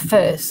 not the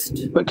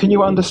first. But can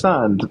you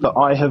understand that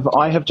I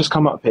have just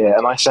come up here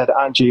and I said,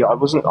 Angie,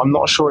 I'm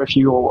not sure if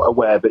you're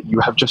aware, but you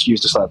have just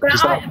used a slur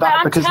because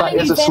that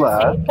is a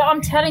slur. But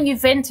I'm telling you,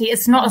 Venti,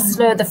 it's not a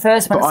slur. The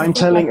first one. But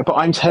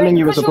I'm telling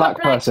you, as a black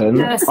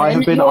person, I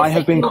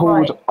have been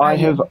called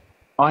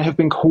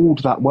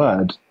that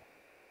word.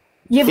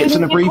 It's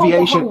an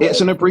abbreviation.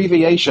 It's an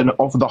abbreviation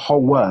of the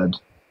whole word.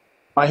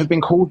 I have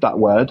been called that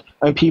word,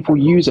 and people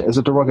use it as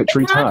a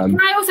derogatory term.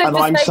 And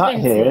I'm sat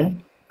here.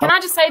 Can I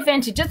just say,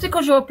 Venti, just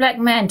because you're a black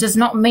man does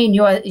not mean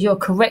you're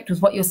correct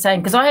with what you're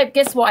saying. Because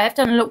guess what? I have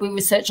done a little bit of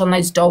research on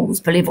those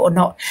dolls, believe it or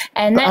not.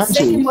 And that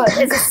second word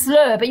is a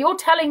slur. But you're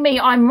telling me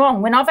I'm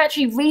wrong when I've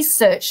actually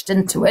researched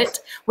into it,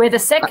 where the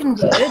second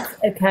word,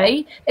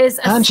 okay, is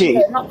a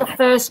slur, not the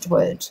first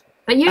word.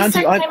 But you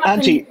said,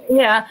 Angie,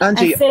 and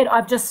said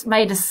I've just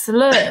made a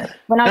slur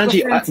when I was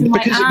referring to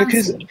my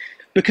auntie.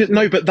 Because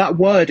no, but that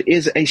word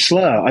is a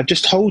slur. I've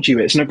just told you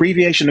it's an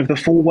abbreviation of the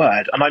full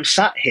word, and I'm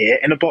sat here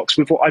in a box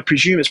with what I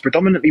presume is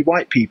predominantly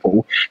white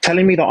people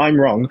telling me that I'm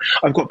wrong.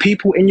 I've got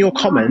people in your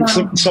comments.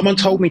 Someone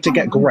told me to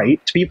get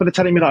great. People are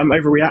telling me that I'm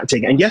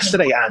overreacting. And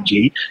yesterday,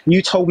 Angie,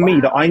 you told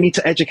me that I need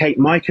to educate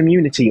my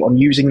community on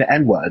using the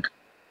N-word.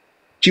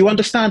 Do you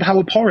understand how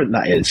abhorrent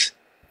that is?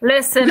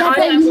 Listen, I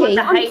don't want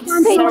the hate.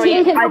 Sorry,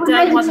 I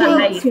don't want the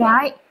hate.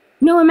 Right?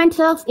 No,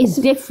 mental health is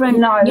different.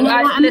 No, you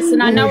know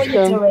listen, I know what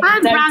you're doing.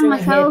 I'm brand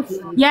myself.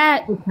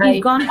 Yeah,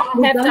 you've gone.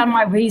 I have done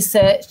my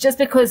research. Just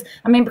because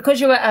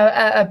you're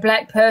a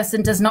black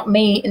person does not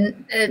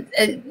mean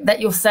that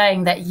you're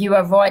saying that you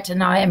are right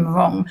and I am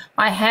wrong.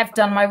 I have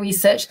done my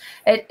research.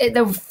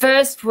 The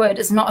first word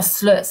is not a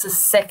slur, it's a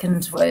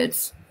second word.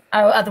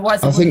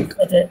 Otherwise, I wouldn't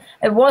have said it.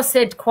 It was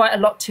said quite a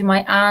lot to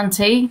my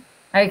auntie.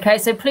 Okay,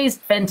 so please,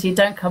 Venti,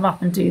 don't come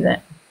up and do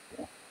that.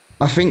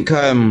 I think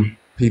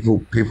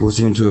people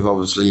seem to have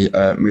obviously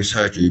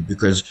misheard you,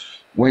 because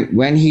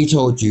when he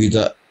told you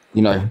that,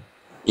 you know,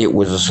 it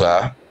was a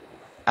slur,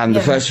 and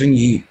the first thing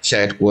you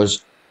said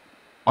was,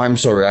 I'm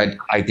sorry,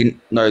 I didn't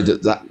know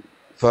that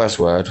first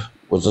word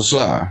was a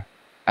slur,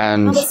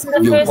 and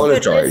you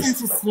apologised.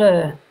 It's a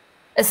slur.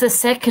 It's a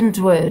second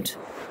word.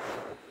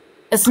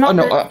 It's not.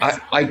 Oh, no,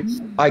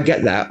 I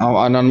get that,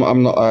 and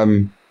I'm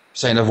not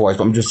saying otherwise,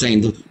 but I'm just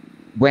saying that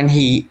when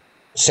he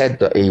said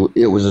that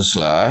it was a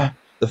slur,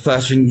 the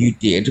first thing you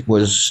did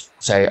was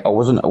say, I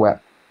wasn't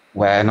aware,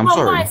 and I'm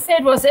sorry. What I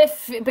said was,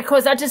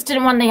 because I just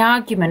didn't want the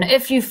argument.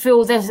 If you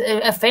feel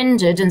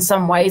offended in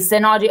some ways,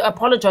 then I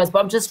apologise, but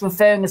I'm just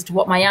referring as to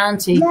what my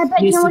auntie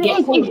used to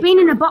get. He's been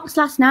in a box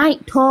last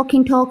night,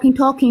 talking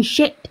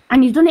shit,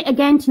 and he's done it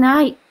again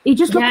tonight. He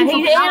just he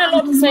had a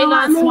lot to say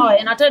last night,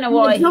 and I don't know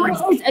why.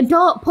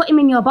 Don't put him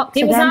in your box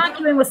again. He was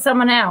arguing with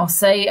someone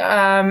else,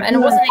 and it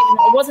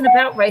wasn't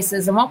about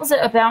racism. What was it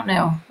about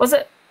now? Was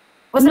it?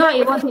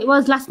 It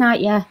was last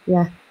night. Yeah.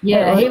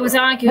 He was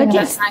arguing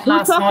last night.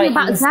 About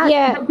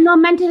that. No,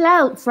 mental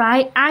health,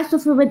 right? I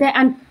suffer with it,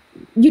 and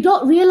you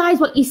don't realise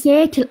what you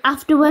say till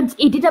afterwards.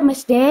 He did a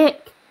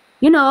mistake.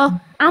 You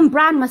know, I'm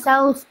brand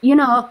myself. You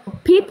know,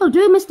 people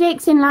do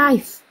mistakes in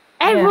life.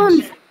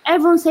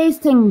 Everyone says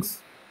things.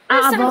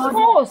 Listen, of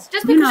course,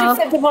 just because you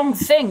said the wrong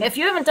thing, if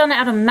you haven't done it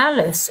out of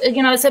malice,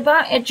 you know, it's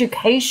about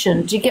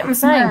education. Do you get what I'm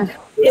saying?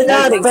 It's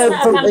out of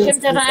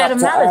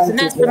malice, and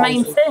that's the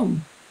main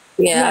thing.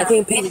 Yeah, I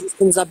think people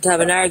comes up to have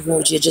an argument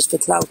with you just for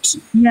clout.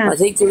 Yeah, I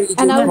think they really do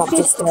come up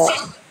to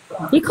start.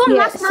 You come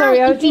last night,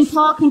 you've been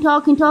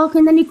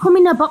talking, then you come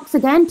in a box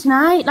again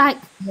tonight. Like,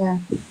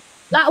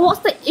 what's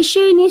the issue?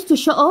 He needs to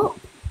shut up.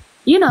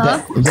 You know,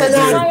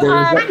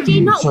 Angie,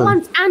 not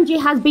once Angie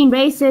has been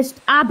racist.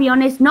 I'll be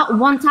honest, not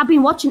once. I've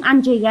been watching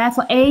Angie,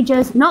 for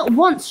ages. Not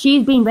once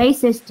she's been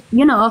racist.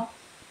 You know,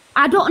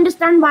 I don't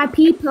understand why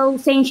people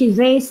saying she's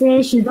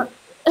racist. She's not.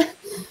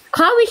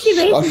 How is she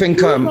racist?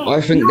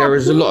 I think there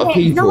is a lot of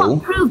people. No one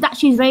prove that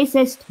she's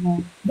racist.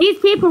 These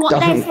people,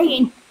 what they're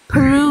saying,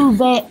 prove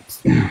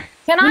it.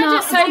 Can I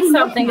just say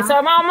something? So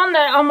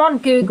I'm on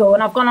Google,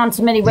 and I've gone on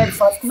to many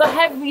websites because I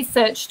have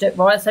researched it,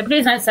 right? So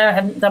please don't say I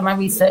haven't done my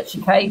research,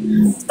 okay?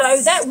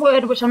 So that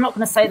word, which I'm not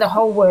going to say the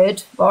whole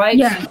word, right?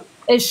 Yeah.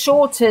 Is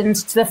shortened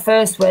to the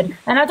first word,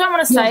 and I don't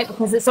want to say it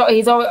because it's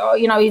I don't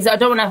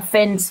want to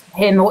offend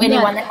him or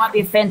anyone that might be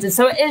offended.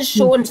 So it is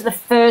shortened to the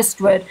first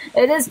word.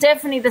 It is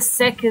definitely the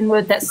second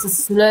word that's the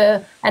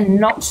slur and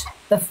not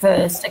the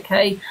first.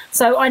 Okay,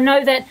 so I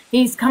know that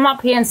he's come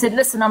up here and said,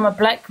 "Listen, I'm a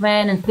black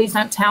man, and please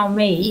don't tell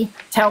me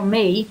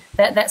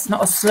that that's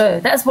not a slur."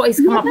 That's what he's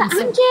come up and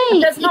said.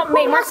 It does not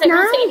mean does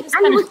not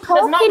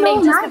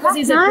mean just because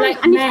he's a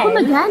black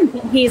man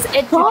he is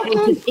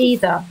educated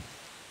either.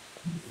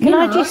 Can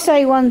I just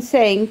say one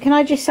thing? Can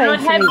I just say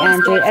something,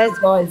 Andrew?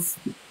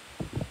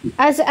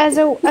 as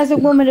a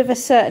woman of a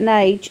certain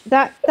age,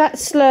 that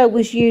slur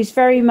was used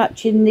very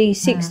much in the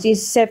 60s,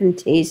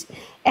 70s.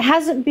 It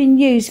hasn't been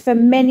used for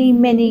many,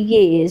 many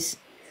years.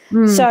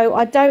 So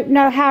I don't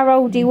know how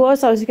old he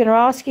was. I was going to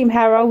ask him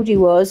how old he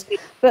was,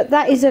 but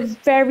that is a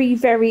very,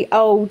 very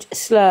old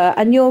slur.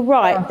 And you're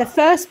right. The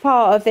first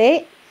part of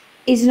it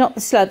is not the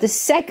slur. The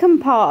second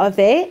part of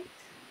it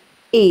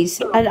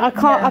is, and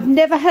I've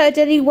never heard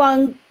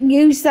anyone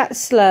use that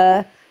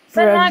slur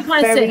for a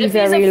very,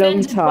 very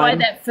long time. By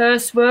that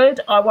first word,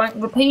 I won't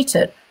repeat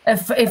it.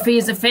 If he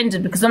is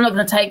offended, because I'm not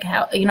going to take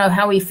how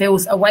he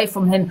feels away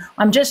from him.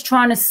 I'm just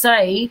trying to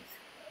say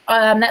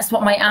that's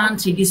what my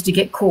auntie used to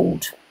get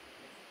called.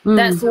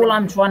 That's all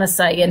I'm trying to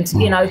say. And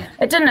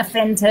it didn't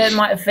offend her. It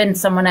might offend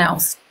someone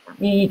else.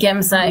 You get what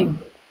I'm saying?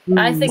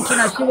 I think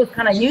she was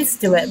kind of used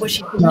to it, which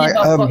she never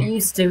got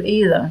used to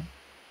either.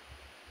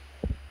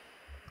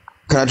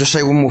 Can I just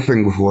say one more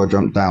thing before I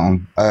jump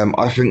down?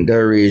 I think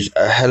there is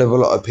a hell of a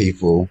lot of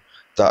people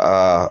that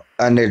are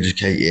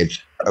uneducated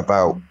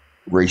about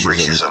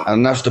racism.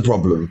 And that's the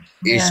problem.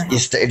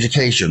 It's the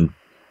education.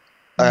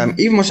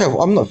 Even myself,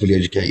 I'm not fully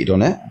educated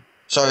on it.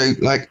 So,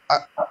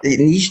 it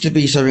needs to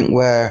be something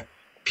where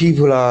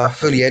people are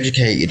fully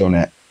educated on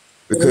it,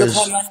 because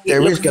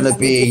there is going to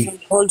be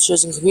different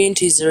cultures and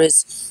communities.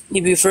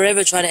 You'd be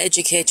forever trying to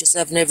educate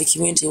yourself in every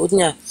community,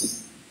 wouldn't you?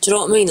 Do you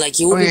know what I mean? Like,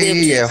 you wouldn't be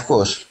able to. Yeah, of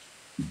course.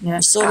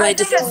 Yeah. So I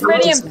think it's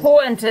really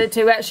important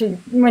to actually,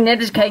 when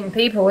educating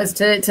people, is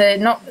to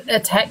not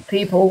attack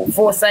people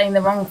for saying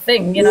the wrong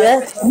thing.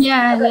 Yeah,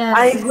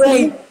 I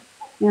agree.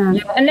 Yeah.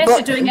 Unless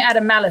you're doing it out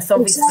of malice,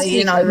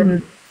 obviously,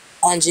 And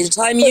Angie, the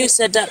time you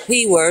said that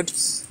P word,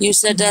 you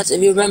said that,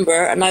 if you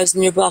remember, and I was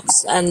in your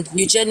box, and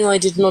you genuinely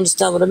didn't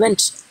understand what it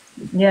meant.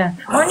 Yeah.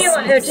 I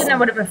didn't know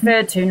what it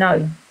referred to,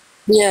 no.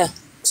 Yeah.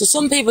 So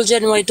some people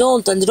genuinely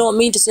don't, and they don't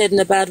mean to say it in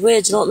a bad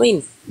way, do you know what I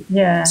mean?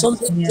 Yeah. Some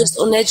people just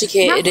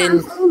uneducated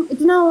in...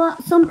 You know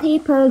what? Some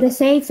people, they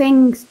say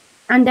things,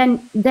 and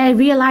then they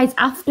realise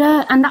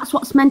after, and that's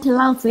what mental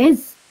health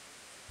is.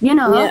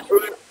 Yeah.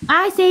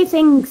 I say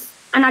things,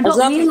 and I don't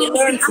really... As long as you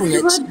learn from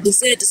it. You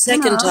say it the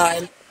second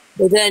time,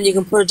 but then you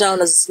can put it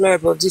down as a slur.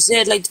 But if you say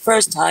it like the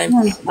first time,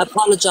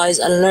 apologise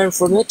and learn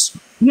from it.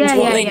 Yeah.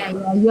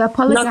 You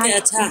apologise. Not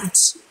get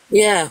attacked.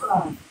 Yeah.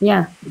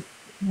 Yeah.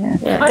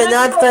 Kieran, we're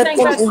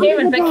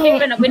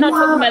not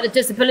talking about the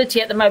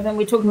disability at the moment.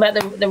 We're talking about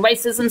the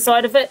racism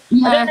side of it.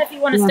 I don't know if you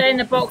want to stay in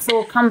the box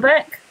or come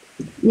back.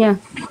 Yeah.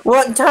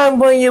 What time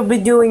will you be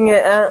doing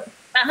it at?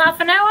 About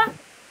half an hour.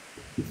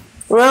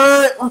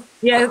 Right.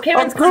 Yeah,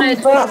 Kieran's going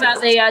to talk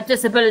about the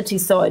disability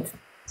side.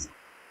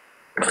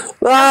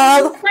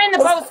 Well, stay in the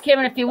box,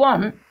 Kieran, if you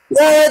want.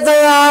 Yeah, it's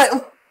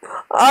alright.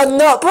 I'm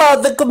not part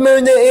of the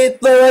community,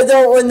 so I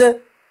don't want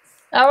to.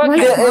 Oh,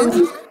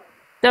 okay.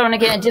 Don't want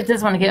to get.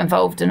 Just want to get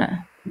involved in it.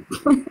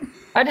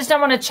 I just don't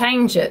want to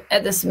change it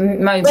at this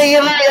moment. See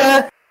you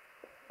later.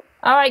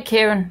 All right,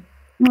 Kieran.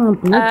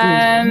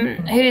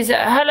 Who's it?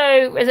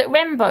 Hello? Is it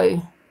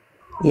Rembo?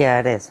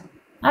 Yeah, it is.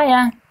 Oh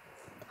yeah.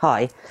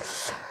 Hi.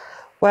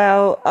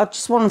 Well, I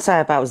just want to say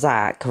about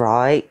Zach,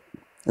 right?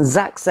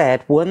 Zach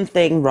said one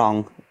thing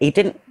wrong. He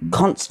didn't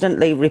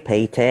constantly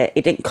repeat it.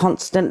 He didn't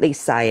constantly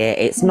say it.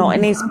 It's not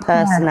in his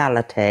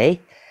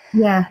personality.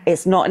 Yeah.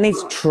 It's not in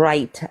his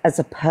trait as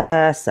a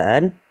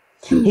person.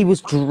 He was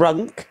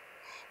drunk.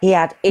 He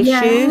had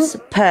issues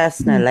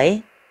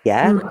personally.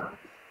 Yeah.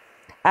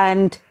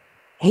 And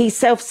he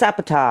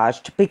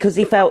self-sabotaged because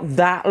he felt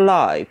that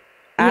low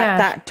at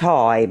that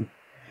time.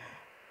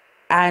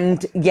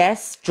 And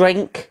yes,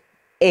 drink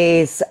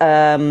is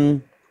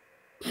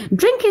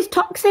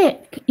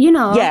toxic,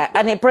 Yeah,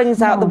 and it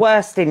brings out the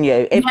worst in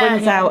you. It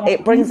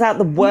brings out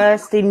the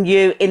worst in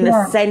you in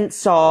the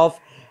sense of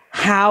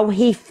how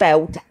he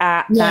felt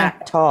at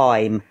that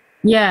time.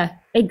 Yeah,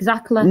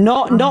 exactly.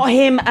 Not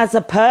him as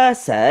a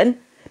person,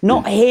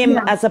 not him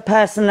as a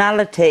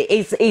personality.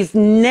 He's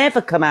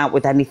never come out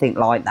with anything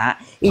like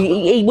that.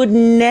 He would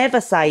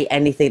never say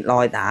anything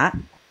like that,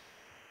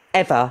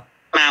 ever.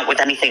 Out with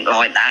anything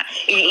like that.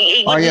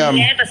 He would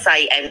never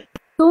say anything.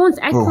 Someone's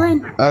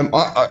echoing.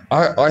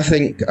 I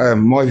think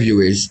my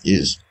view is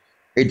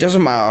it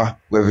doesn't matter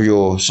whether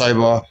you're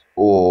sober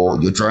or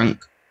you're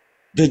drunk.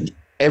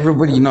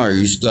 Everybody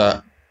knows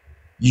that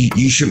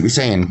you shouldn't be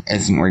saying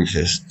anything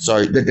racist.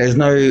 So there's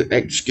no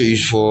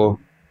excuse for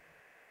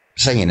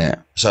saying it.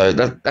 So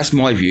that's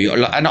my view.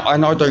 And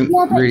I don't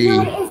really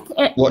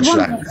watch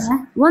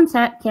that. One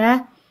sec,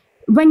 yeah.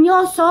 When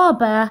you're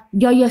sober,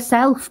 you're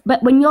yourself.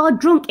 But when you're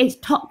drunk, it's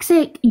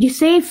toxic. You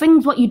say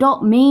things what you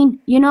don't mean.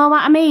 You know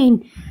what I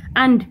mean?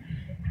 And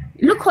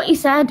look what he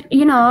said.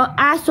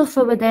 I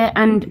suffer with it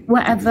and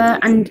whatever.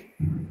 And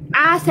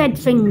I said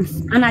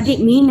things and I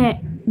didn't mean it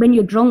when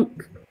you're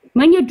drunk.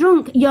 When you're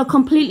drunk, you're a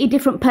completely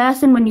different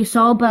person when you're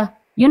sober.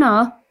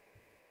 Yeah.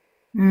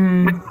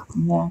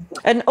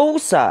 And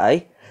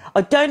also,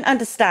 I don't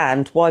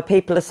understand why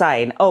people are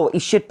saying, oh, he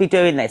should be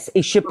doing this,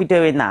 he should be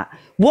doing that.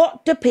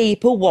 What do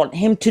people want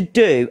him to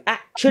do?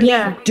 Actually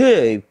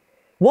do.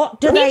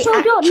 What do they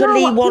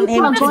actually want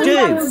him to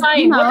do?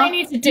 What they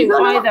need to do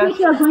either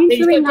they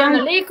go down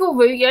the legal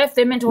route, if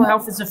their mental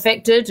health is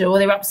affected or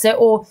they're upset,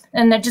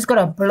 and they've just got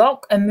to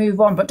block and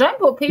move on. But don't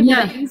put people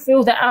that you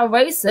feel that are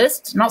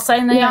racist, not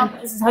saying they are,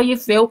 this is how you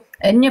feel,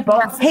 in your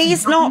box.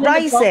 He's not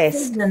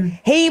racist.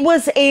 He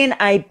was in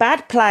a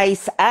bad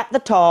place at the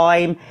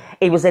time.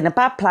 He was in a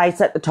bad place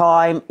at the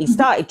time. He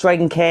started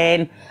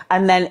drinking,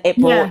 and then it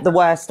brought the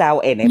worst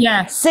out in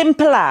him.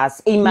 Simple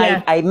as. He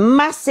made a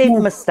massive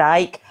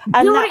mistake,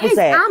 and that was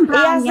it.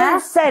 He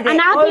hasn't said it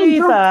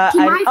over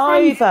and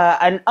over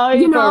and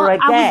over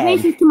again. I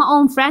was racist to my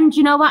own friends,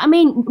 you know what I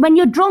mean? When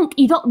you're drunk,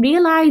 you don't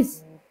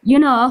realise, you're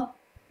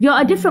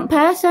a different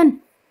person.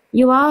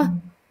 You are.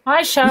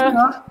 Hi,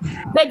 Sha.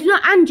 But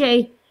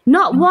Angie,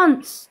 not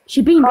once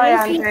she been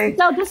racist.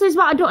 So this is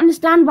what I don't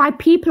understand, why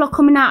people are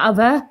coming out of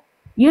her.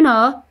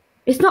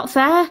 It's not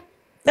fair.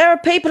 There are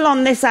people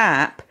on this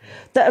app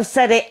that have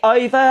said it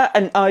over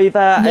and over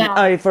and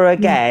over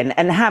again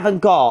and haven't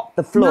got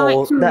the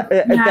flaw,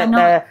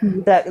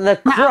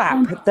 the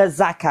crap that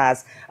Zach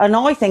has. And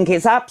I think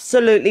it's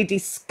absolutely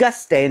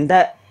disgusting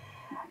that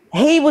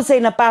he was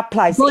in a bad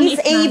place. He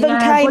even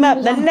came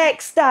up the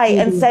next day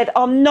and said,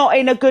 I'm not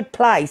in a good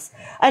place.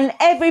 And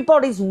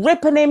everybody's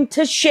ripping him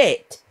to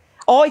shit.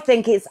 I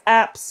think it's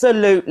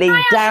absolutely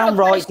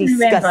downright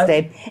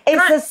disgusting.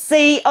 It's a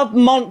sea of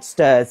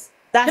monsters.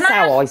 That's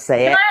how I see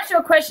it. Can I ask you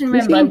a question,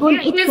 Rimbo?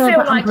 Do you feel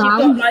like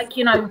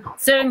you've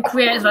got, certain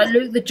creators like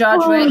Luke the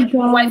Judge, where he's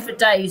been away for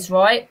days,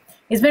 right?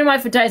 He's been away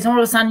for days, and all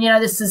of a sudden,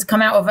 this has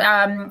come out of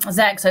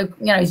Zach, so,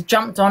 he's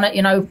jumped on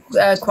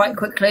it, quite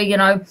quickly,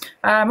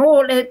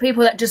 all the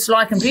people that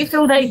dislike him. Do you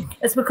feel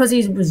it's because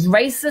he was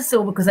racist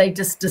or because they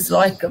just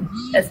dislike him?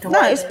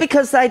 No, it's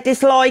because they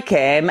dislike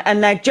him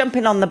and they're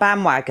jumping on the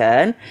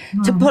bandwagon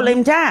to pull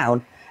him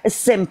down. As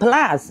simple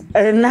as.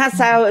 And that's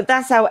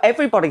how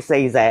everybody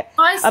sees it.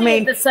 I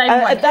mean, it the same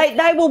way.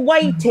 They were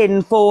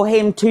waiting for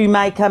him to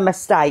make a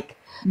mistake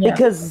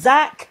because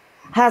Zach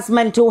has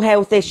mental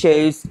health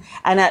issues,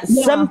 and at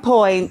some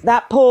point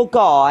that poor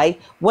guy,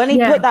 when he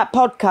put that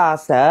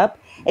podcast up,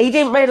 he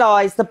didn't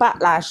realise the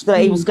backlash that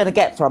he was going to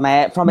get from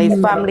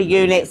his family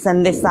units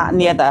and this, that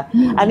and the other,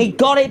 and he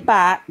got it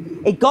back.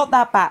 He got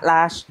that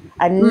backlash,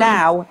 and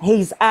now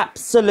he's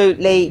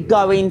absolutely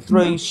going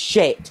through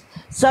shit.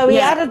 So he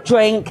had a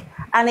drink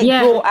and it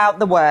brought out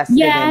the worst in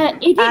him.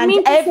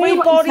 And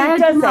everybody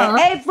does it.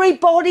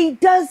 Everybody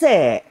does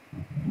it.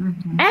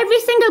 Every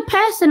single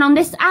person on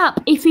this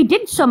app, if he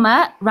did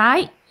something,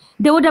 right,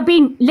 they would have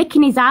been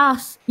licking his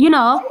ass,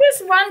 I'm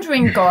just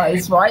wondering,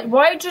 guys, right,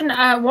 why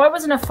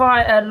wasn't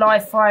a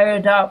live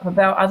fired up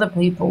about other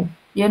people?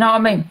 You know what I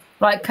mean?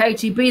 Like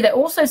KTB, that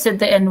also said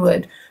the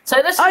N-word.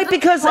 So this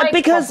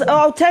because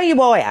I'll tell you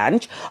why,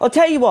 Ange. I'll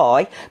tell you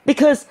why.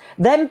 Because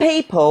them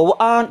people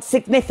aren't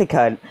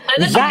significant.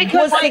 Zach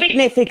was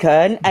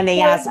significant, and he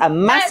has a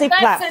massive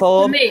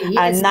platform,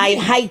 and they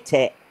hate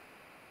it.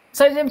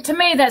 So to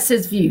me, that's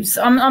his views.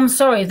 I'm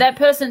sorry. That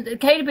person,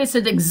 KDB,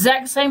 said the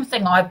exact same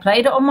thing. I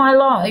played it on my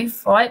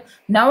live, right?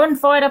 No one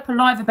fired up a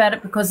live about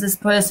it because this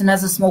person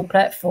has a small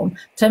platform.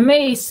 To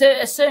me, a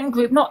certain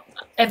group, not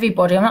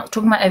everybody, I'm not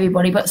talking about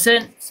everybody, but a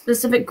certain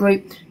specific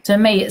group, to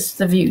me, it's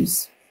the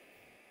views.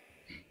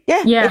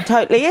 Yeah, it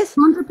totally is.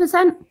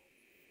 100%.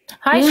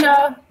 Hi,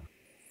 Shah.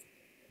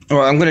 All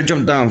right, I'm going to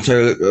jump down.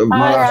 So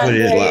my last one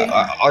is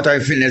I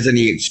don't think there's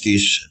any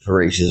excuse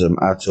for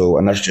racism at all,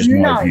 and that's just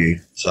my view.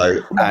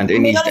 So, and it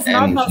needs to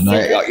end.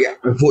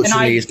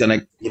 Unfortunately, it's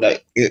going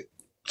to,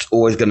 it's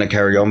always going to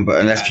carry on.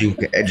 But unless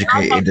people get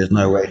educated, there's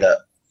no way that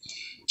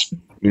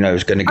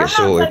it's going to get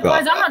sorted.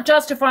 Guys, I'm not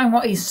justifying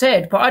what he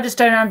said, but I just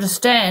don't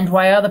understand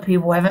why other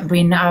people haven't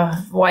been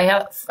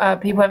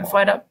people haven't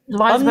fired up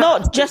lives. I'm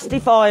not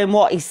justifying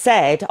what he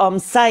said. I'm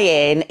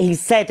saying he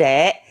said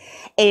it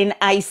in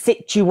a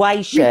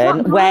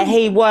situation where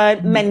he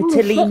weren't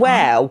mentally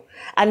well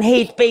and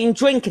he'd been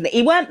drinking.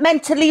 He weren't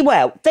mentally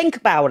well. Think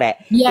about it.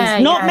 He's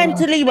not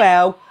mentally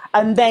well,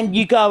 and then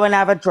you go and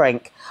have a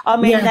drink. I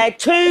mean, they're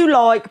two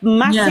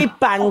massive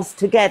bangs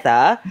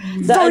together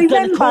that are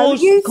going to cause.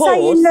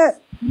 Saying that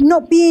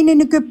not being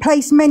in a good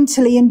place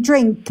mentally and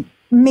drink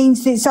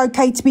means it's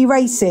okay to be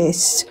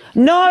racist?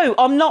 No,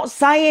 I'm not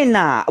saying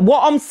that.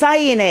 What I'm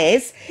saying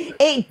is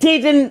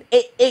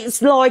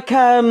it's like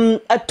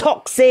a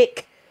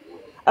toxic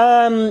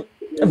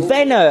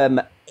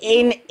venom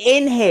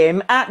in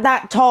him at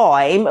that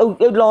time.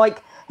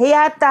 Like, he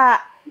had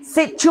that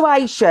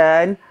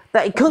situation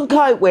that he couldn't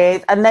cope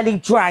with, and then he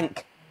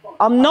drank.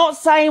 I'm not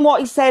saying what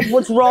he said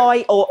was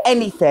right or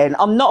anything.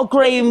 I'm not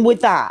agreeing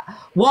with that.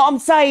 What I'm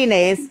saying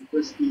is,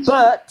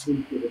 but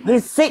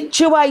his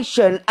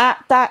situation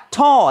at that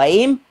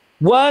time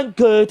weren't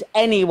good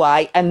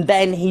anyway, and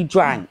then he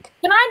drank.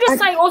 Can I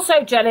just say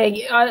also,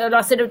 Jelly,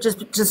 I said it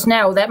just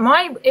now, that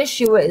my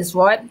issue is,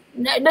 right,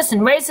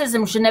 listen,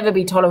 racism should never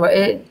be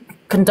tolerated,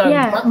 condoned.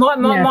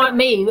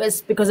 Me,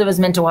 it's because of his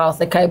mental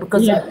health, okay,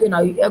 because,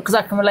 because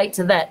I can relate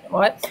to that,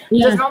 right?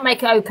 It does not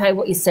make it okay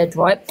what he said,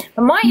 right?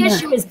 But my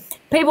issue is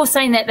people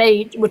saying that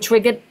they were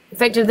triggered,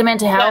 affected the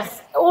mental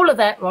health, all of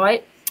that,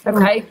 right?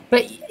 Okay,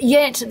 but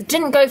yet it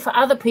didn't go for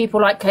other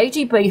people like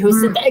KGB who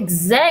said the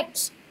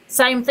exact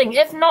same thing,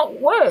 if not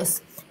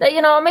worse.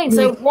 You know what I mean?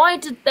 So why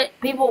did that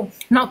people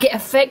not get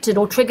affected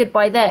or triggered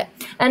by that?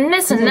 And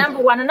listen,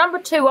 number one. And number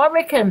two, I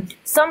reckon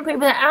some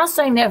people that are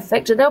saying they're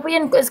affected, they'll be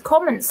in as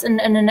comments in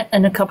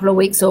a couple of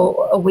weeks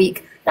or a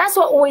week. That's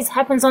what always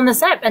happens on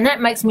this app, and that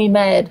makes me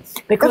mad.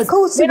 Because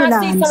when I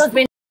see someone's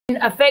been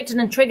affected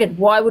and triggered,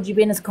 why would you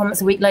be in his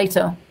comments a week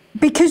later?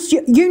 Because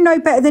you know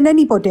better than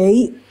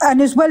anybody,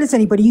 and as well as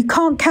anybody, you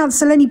can't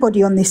cancel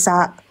anybody on this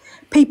app.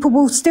 People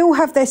will still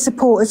have their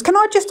supporters. Can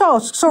I just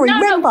ask, sorry,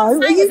 Rembo,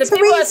 are you Teresa?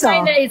 People are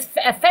saying that Teresa?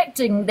 it's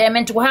affecting their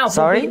mental health.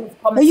 Sorry?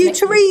 Are you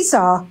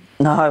Teresa?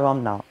 No,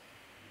 I'm not.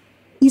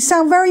 You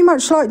sound very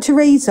much like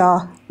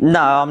Teresa.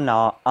 No, I'm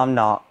not. I'm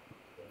not.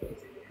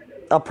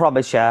 I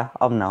promise you,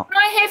 I'm not. Can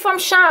I hear from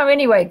Shah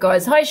anyway,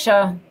 guys? Hi,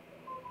 Shah.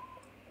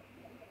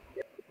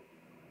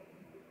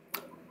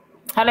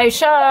 Hello,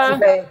 Shah.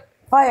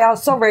 Hi,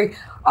 sorry.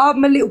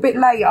 I'm a little bit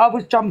late. I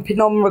was jumping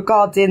on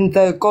regarding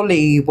the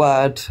golly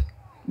word.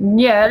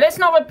 Yeah, let's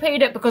not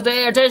repeat it because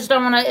I just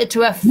don't want it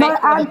to affect No,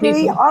 other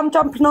Angie, people. I'm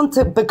jumping on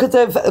to because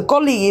of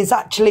golly is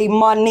actually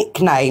my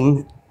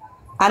nickname.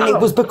 And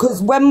it was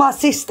because when my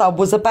sister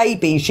was a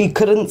baby, she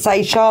couldn't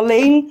say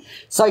Charlene.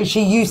 So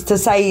she used to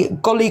say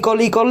golly,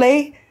 golly,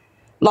 golly.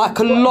 Like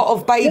a lot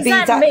of babies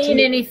Does that actually. mean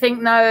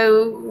anything,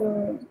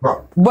 though?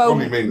 Well,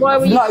 why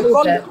were you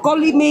called that?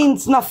 golly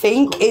means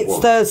nothing. It's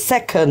the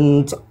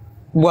second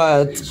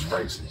word.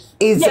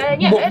 Is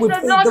Yeah, what would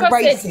it's, be like the I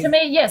said, racist. to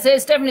me, yes,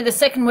 it's definitely the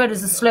second word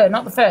is a slur,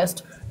 not the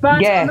first.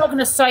 But Yeah. I'm not going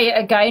to say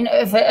it again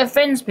if it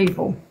offends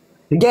people.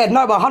 Yeah,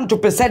 no,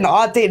 100%.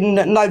 I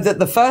didn't know that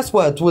the first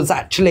word was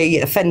actually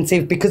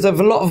offensive because of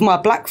a lot of my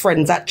black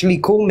friends actually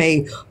call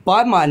me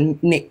by my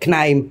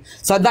nickname.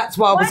 So that's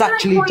why I was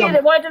actually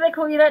Why do they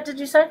call you that, did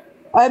you say?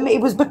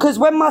 it was because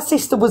when my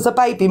sister was a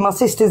baby, my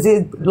sister's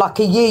like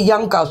a year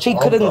younger, she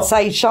couldn't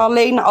say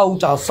Charlene,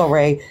 older,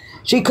 sorry.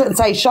 She couldn't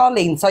say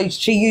Charlene, so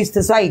she used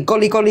to say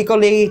golly, golly,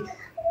 golly.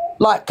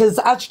 Like, because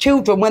as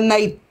children, when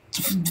they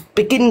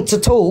begin to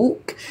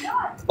talk,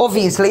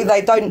 obviously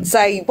they don't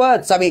say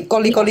words. I mean,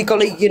 golly, golly,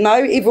 golly, you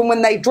know, even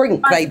when they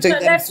drink, they do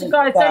them. Guys,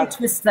 don't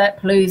twist that,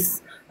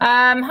 please.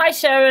 Hi,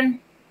 Sharon.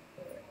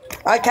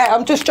 Okay,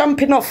 I'm just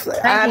jumping off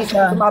and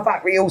for my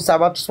battery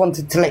also. I just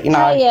wanted to let you know.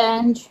 Hi,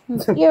 Ange.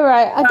 You're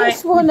right. I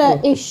just want to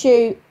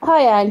issue...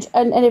 Hi, Ange,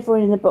 and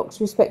everyone in the box,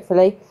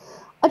 respectfully.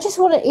 I just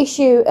want to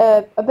issue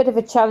a bit of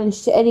a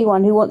challenge to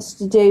anyone who wants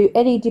to do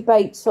any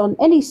debates on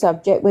any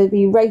subject, whether it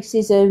be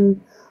racism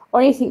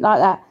or anything like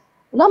that.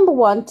 Number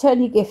one,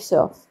 turn your gifts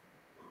off.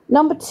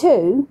 Number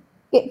two,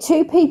 get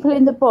two people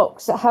in the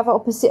box that have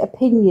opposite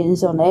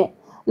opinions on it.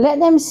 Let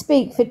them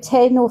speak for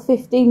 10 or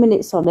 15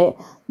 minutes on it.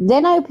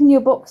 Then open your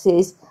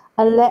boxes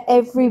and let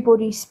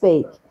everybody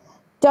speak.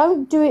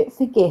 Don't do it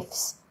for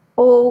gifts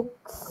or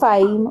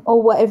fame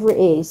or whatever it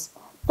is.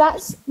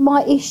 That's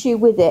my issue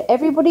with it.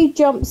 Everybody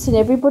jumps in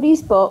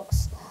everybody's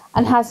box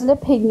and has an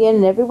opinion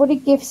and everybody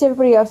gives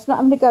everybody else.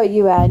 I'm not going to go at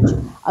you, Ange.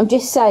 I'm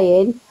just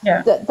saying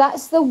that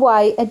that's the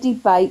way a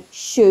debate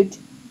should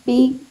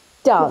be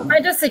done. I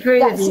disagree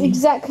with you. That's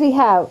exactly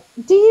how.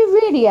 Do you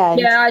really,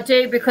 Ange? Yeah, I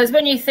do, because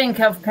when you think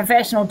of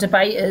professional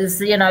debaters,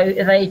 you know,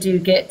 they do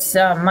get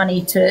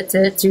money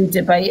to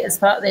debate as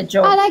part of their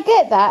job. And I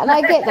get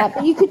that,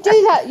 but you could do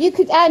that.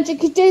 Ange, you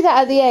could do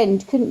that at the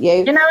end, couldn't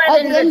you? You know,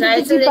 at the end of the day,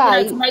 it's, you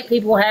know, to make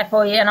people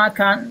happy, and I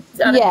can't.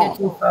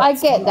 I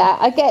get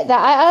that.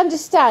 I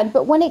understand,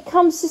 but when it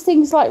comes to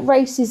things like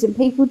racism,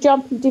 people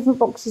jump in different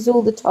boxes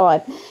all the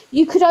time.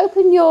 You could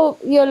open your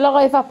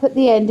live up at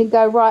the end and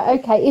go, right,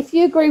 okay, if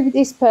you agree with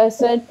this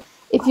person,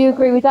 if you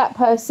agree with that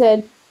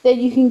person,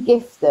 then you can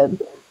gift them.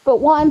 But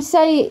what I'm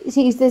saying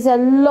is there's a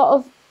lot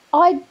of...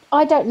 I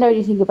don't know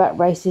anything about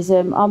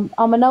racism.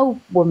 I'm an old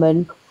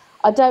woman.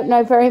 I don't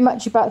know very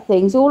much about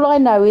things. All I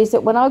know is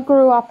that when I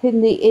grew up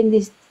in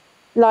this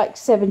like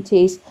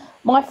 70s,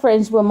 my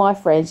friends were my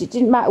friends. It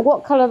didn't matter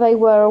what colour they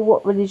were or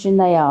what religion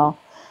they are.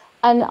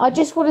 And I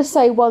just want to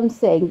say one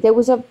thing. There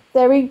was a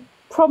very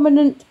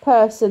prominent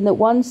person that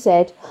once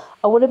said,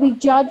 I want to be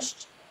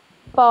judged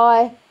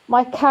by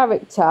my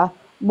character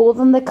more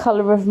than the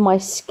colour of my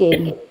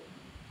skin.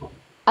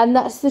 And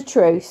that's the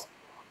truth.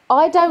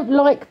 I don't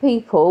like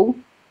people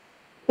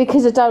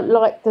because I don't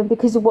like them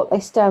because of what they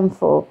stand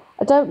for.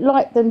 I don't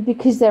like them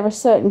because they're a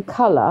certain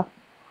colour.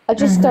 I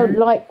just don't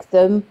like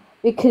them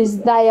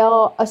because they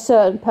are a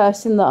certain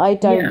person that I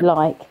don't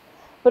like.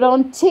 But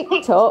on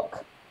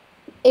TikTok,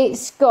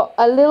 it's got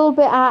a little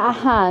bit out of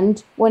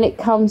hand when it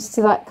comes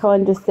to that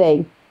kind of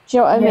thing. Do you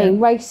know what I mean?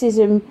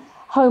 Racism,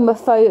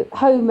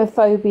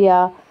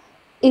 homophobia,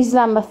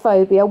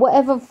 Islamophobia,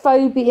 whatever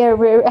phobia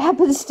it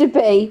happens to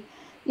be.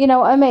 You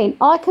know what I mean?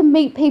 I can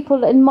meet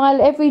people in my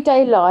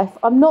everyday life.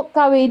 I'm not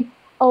going,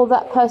 oh,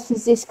 that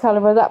person's this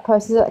colour or that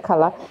person's that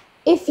colour.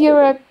 If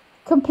you're a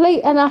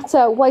complete and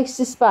utter waste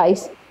of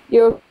space,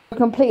 you're a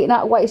complete and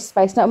utter waste of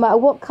space, no matter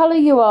what colour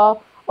you are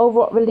or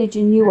what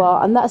religion you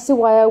are. And that's the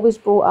way I was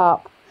brought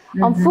up.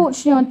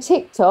 Unfortunately, on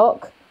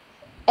TikTok,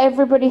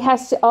 everybody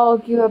has to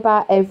argue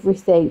about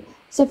everything.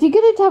 So if you're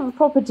going to have a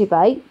proper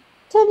debate,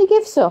 turn your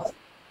gifts off.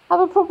 Have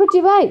a proper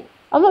debate.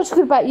 I'm not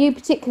talking about you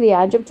particularly,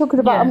 Ange. I'm talking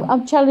about,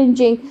 I'm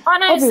challenging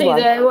everyone.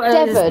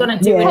 Devon,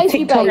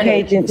 Casey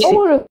Bailey,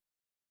 all of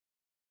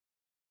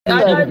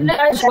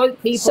I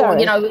quote people,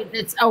 you know,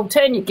 it's, oh,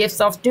 turn your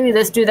gifts off, do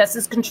this,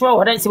 it's control.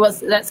 I don't see what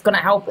that's going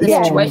to help the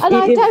situation. And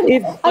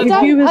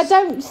I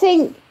don't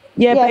think...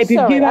 Yeah, but if you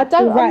had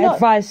the right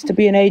advice to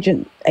be an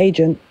agent,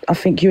 I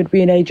think you would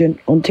be an agent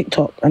on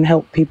TikTok and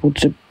help people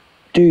to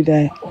do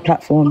their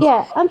platforms.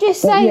 Yeah, I'm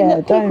just saying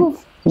that people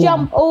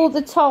jump all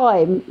the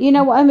time. You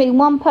know what I mean?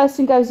 One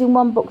person goes in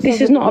one box.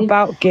 This is not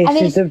about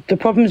gifts. The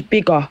problem's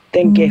bigger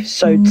than gifts.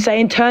 So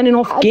saying turning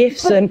off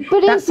gifts,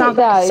 that sounds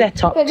like a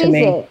setup to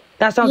me.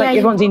 That sounds like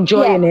everyone's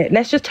enjoying it.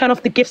 Let's just turn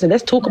off the gifts and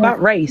let's talk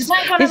about race.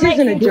 This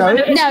isn't a joke.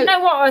 No, you know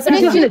what?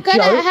 This isn't a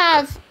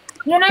joke.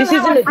 You know, this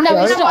isn't a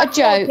no, it's not a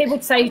joke.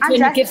 People say turn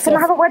your gifts off. Can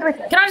I have a word with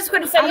you? Can I just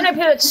quickly say, you know,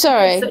 people...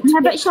 Sorry.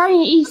 No, but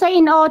Sharon, you're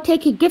saying, oh,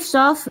 take your gifts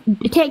off.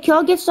 Take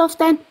your gifts off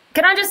then.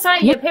 Can I just say,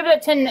 people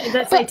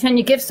that say turn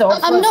your gifts off...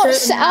 I'm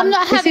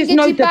not having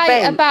a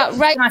debate about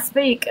race. Can I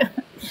speak?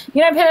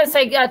 You know, people that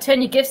say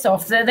turn your gifts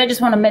off, they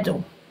just want a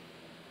medal.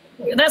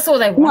 That's all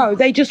they want. No,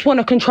 they just want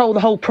to control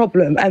the whole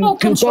problem and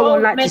go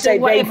on like to say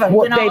they've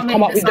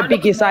come up with the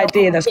biggest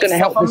idea that's going to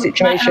help the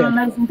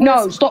situation.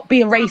 No, stop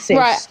being racist.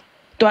 Right.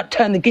 Don't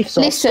turn the gifts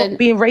off. Stop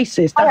being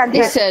racist.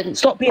 Listen.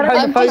 Stop being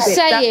homophobic. I'm just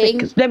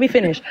saying. Let me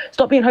finish.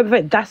 Stop being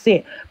homophobic. That's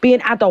it. Be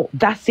an adult.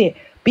 That's it.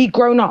 Be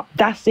grown up.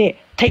 That's it.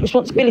 Take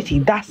responsibility.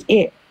 That's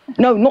it.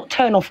 No, not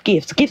turn off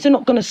gifts. Gifts are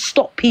not going to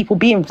stop people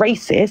being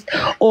racist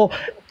or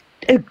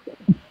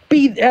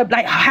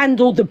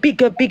handle the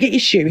bigger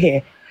issue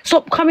here.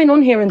 Stop coming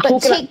on here and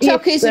talking about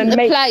TikTok isn't the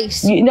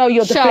place.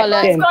 You're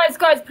deflecting.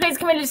 Guys, please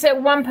can we just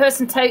let one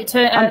person take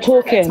I'm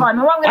talking.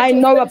 I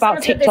know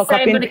about TikTok.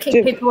 I'm going to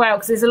kick people out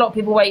because there's a lot of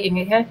people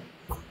waiting, okay?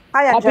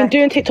 I've been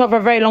doing TikTok for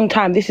a very long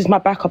time. This is my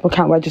backup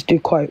account where I just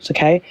do quotes,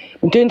 okay? I've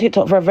been doing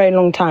TikTok for a very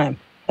long time,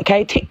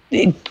 okay?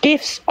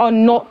 Gifts are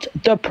not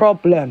the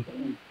problem.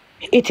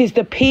 It is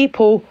the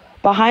people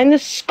behind the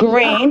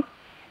screen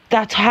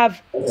that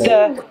have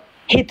the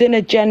hidden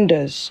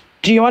agendas.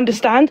 Do you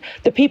understand?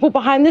 The people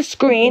behind the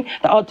screen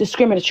that are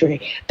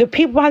discriminatory. The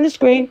people behind the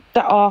screen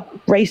that are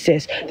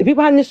racist. The people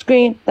behind the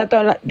screen that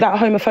are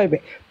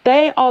homophobic.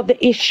 They are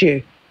the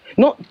issue.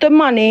 Not the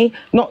money,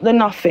 not the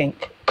nothing.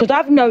 Because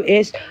I've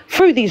noticed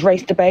through these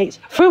race debates,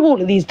 through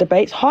all of these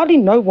debates, hardly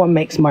no one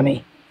makes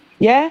money.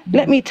 Yeah?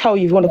 Let me tell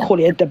you if you want to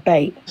call it a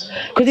debate.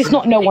 Because it's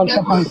not no one's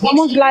debate.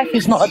 Someone's life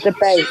is not a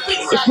debate.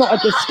 It's not a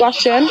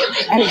discussion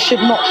and it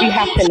should not be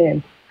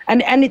happening.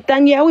 And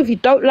Danielle, if you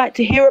don't like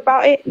to hear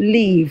about it,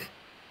 leave.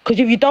 Because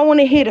if you don't want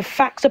to hear the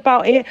facts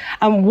about it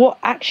and what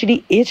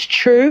actually is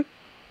true,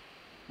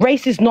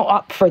 race is not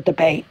up for a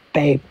debate,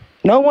 babe.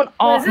 No one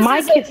asked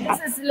my kids.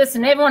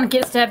 Listen, everyone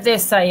gets to have their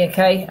say,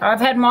 okay? I've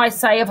had my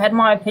say, I've had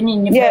my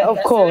opinion. Yeah,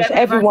 of course.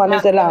 Everyone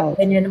is allowed.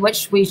 Opinion,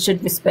 which we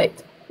should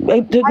respect.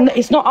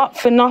 It's not up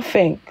for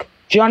nothing.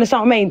 Do you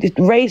understand what I mean?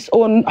 Race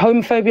or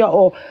homophobia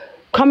or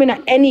coming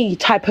at any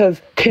type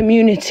of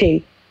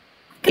community.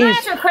 Can I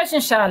ask you a question,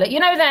 Charlotte? You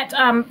know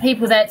that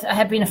people that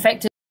have been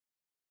affected.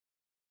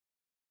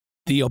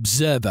 The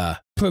Observer,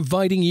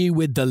 providing you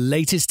with the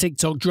latest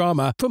TikTok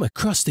drama from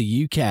across the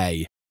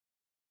UK.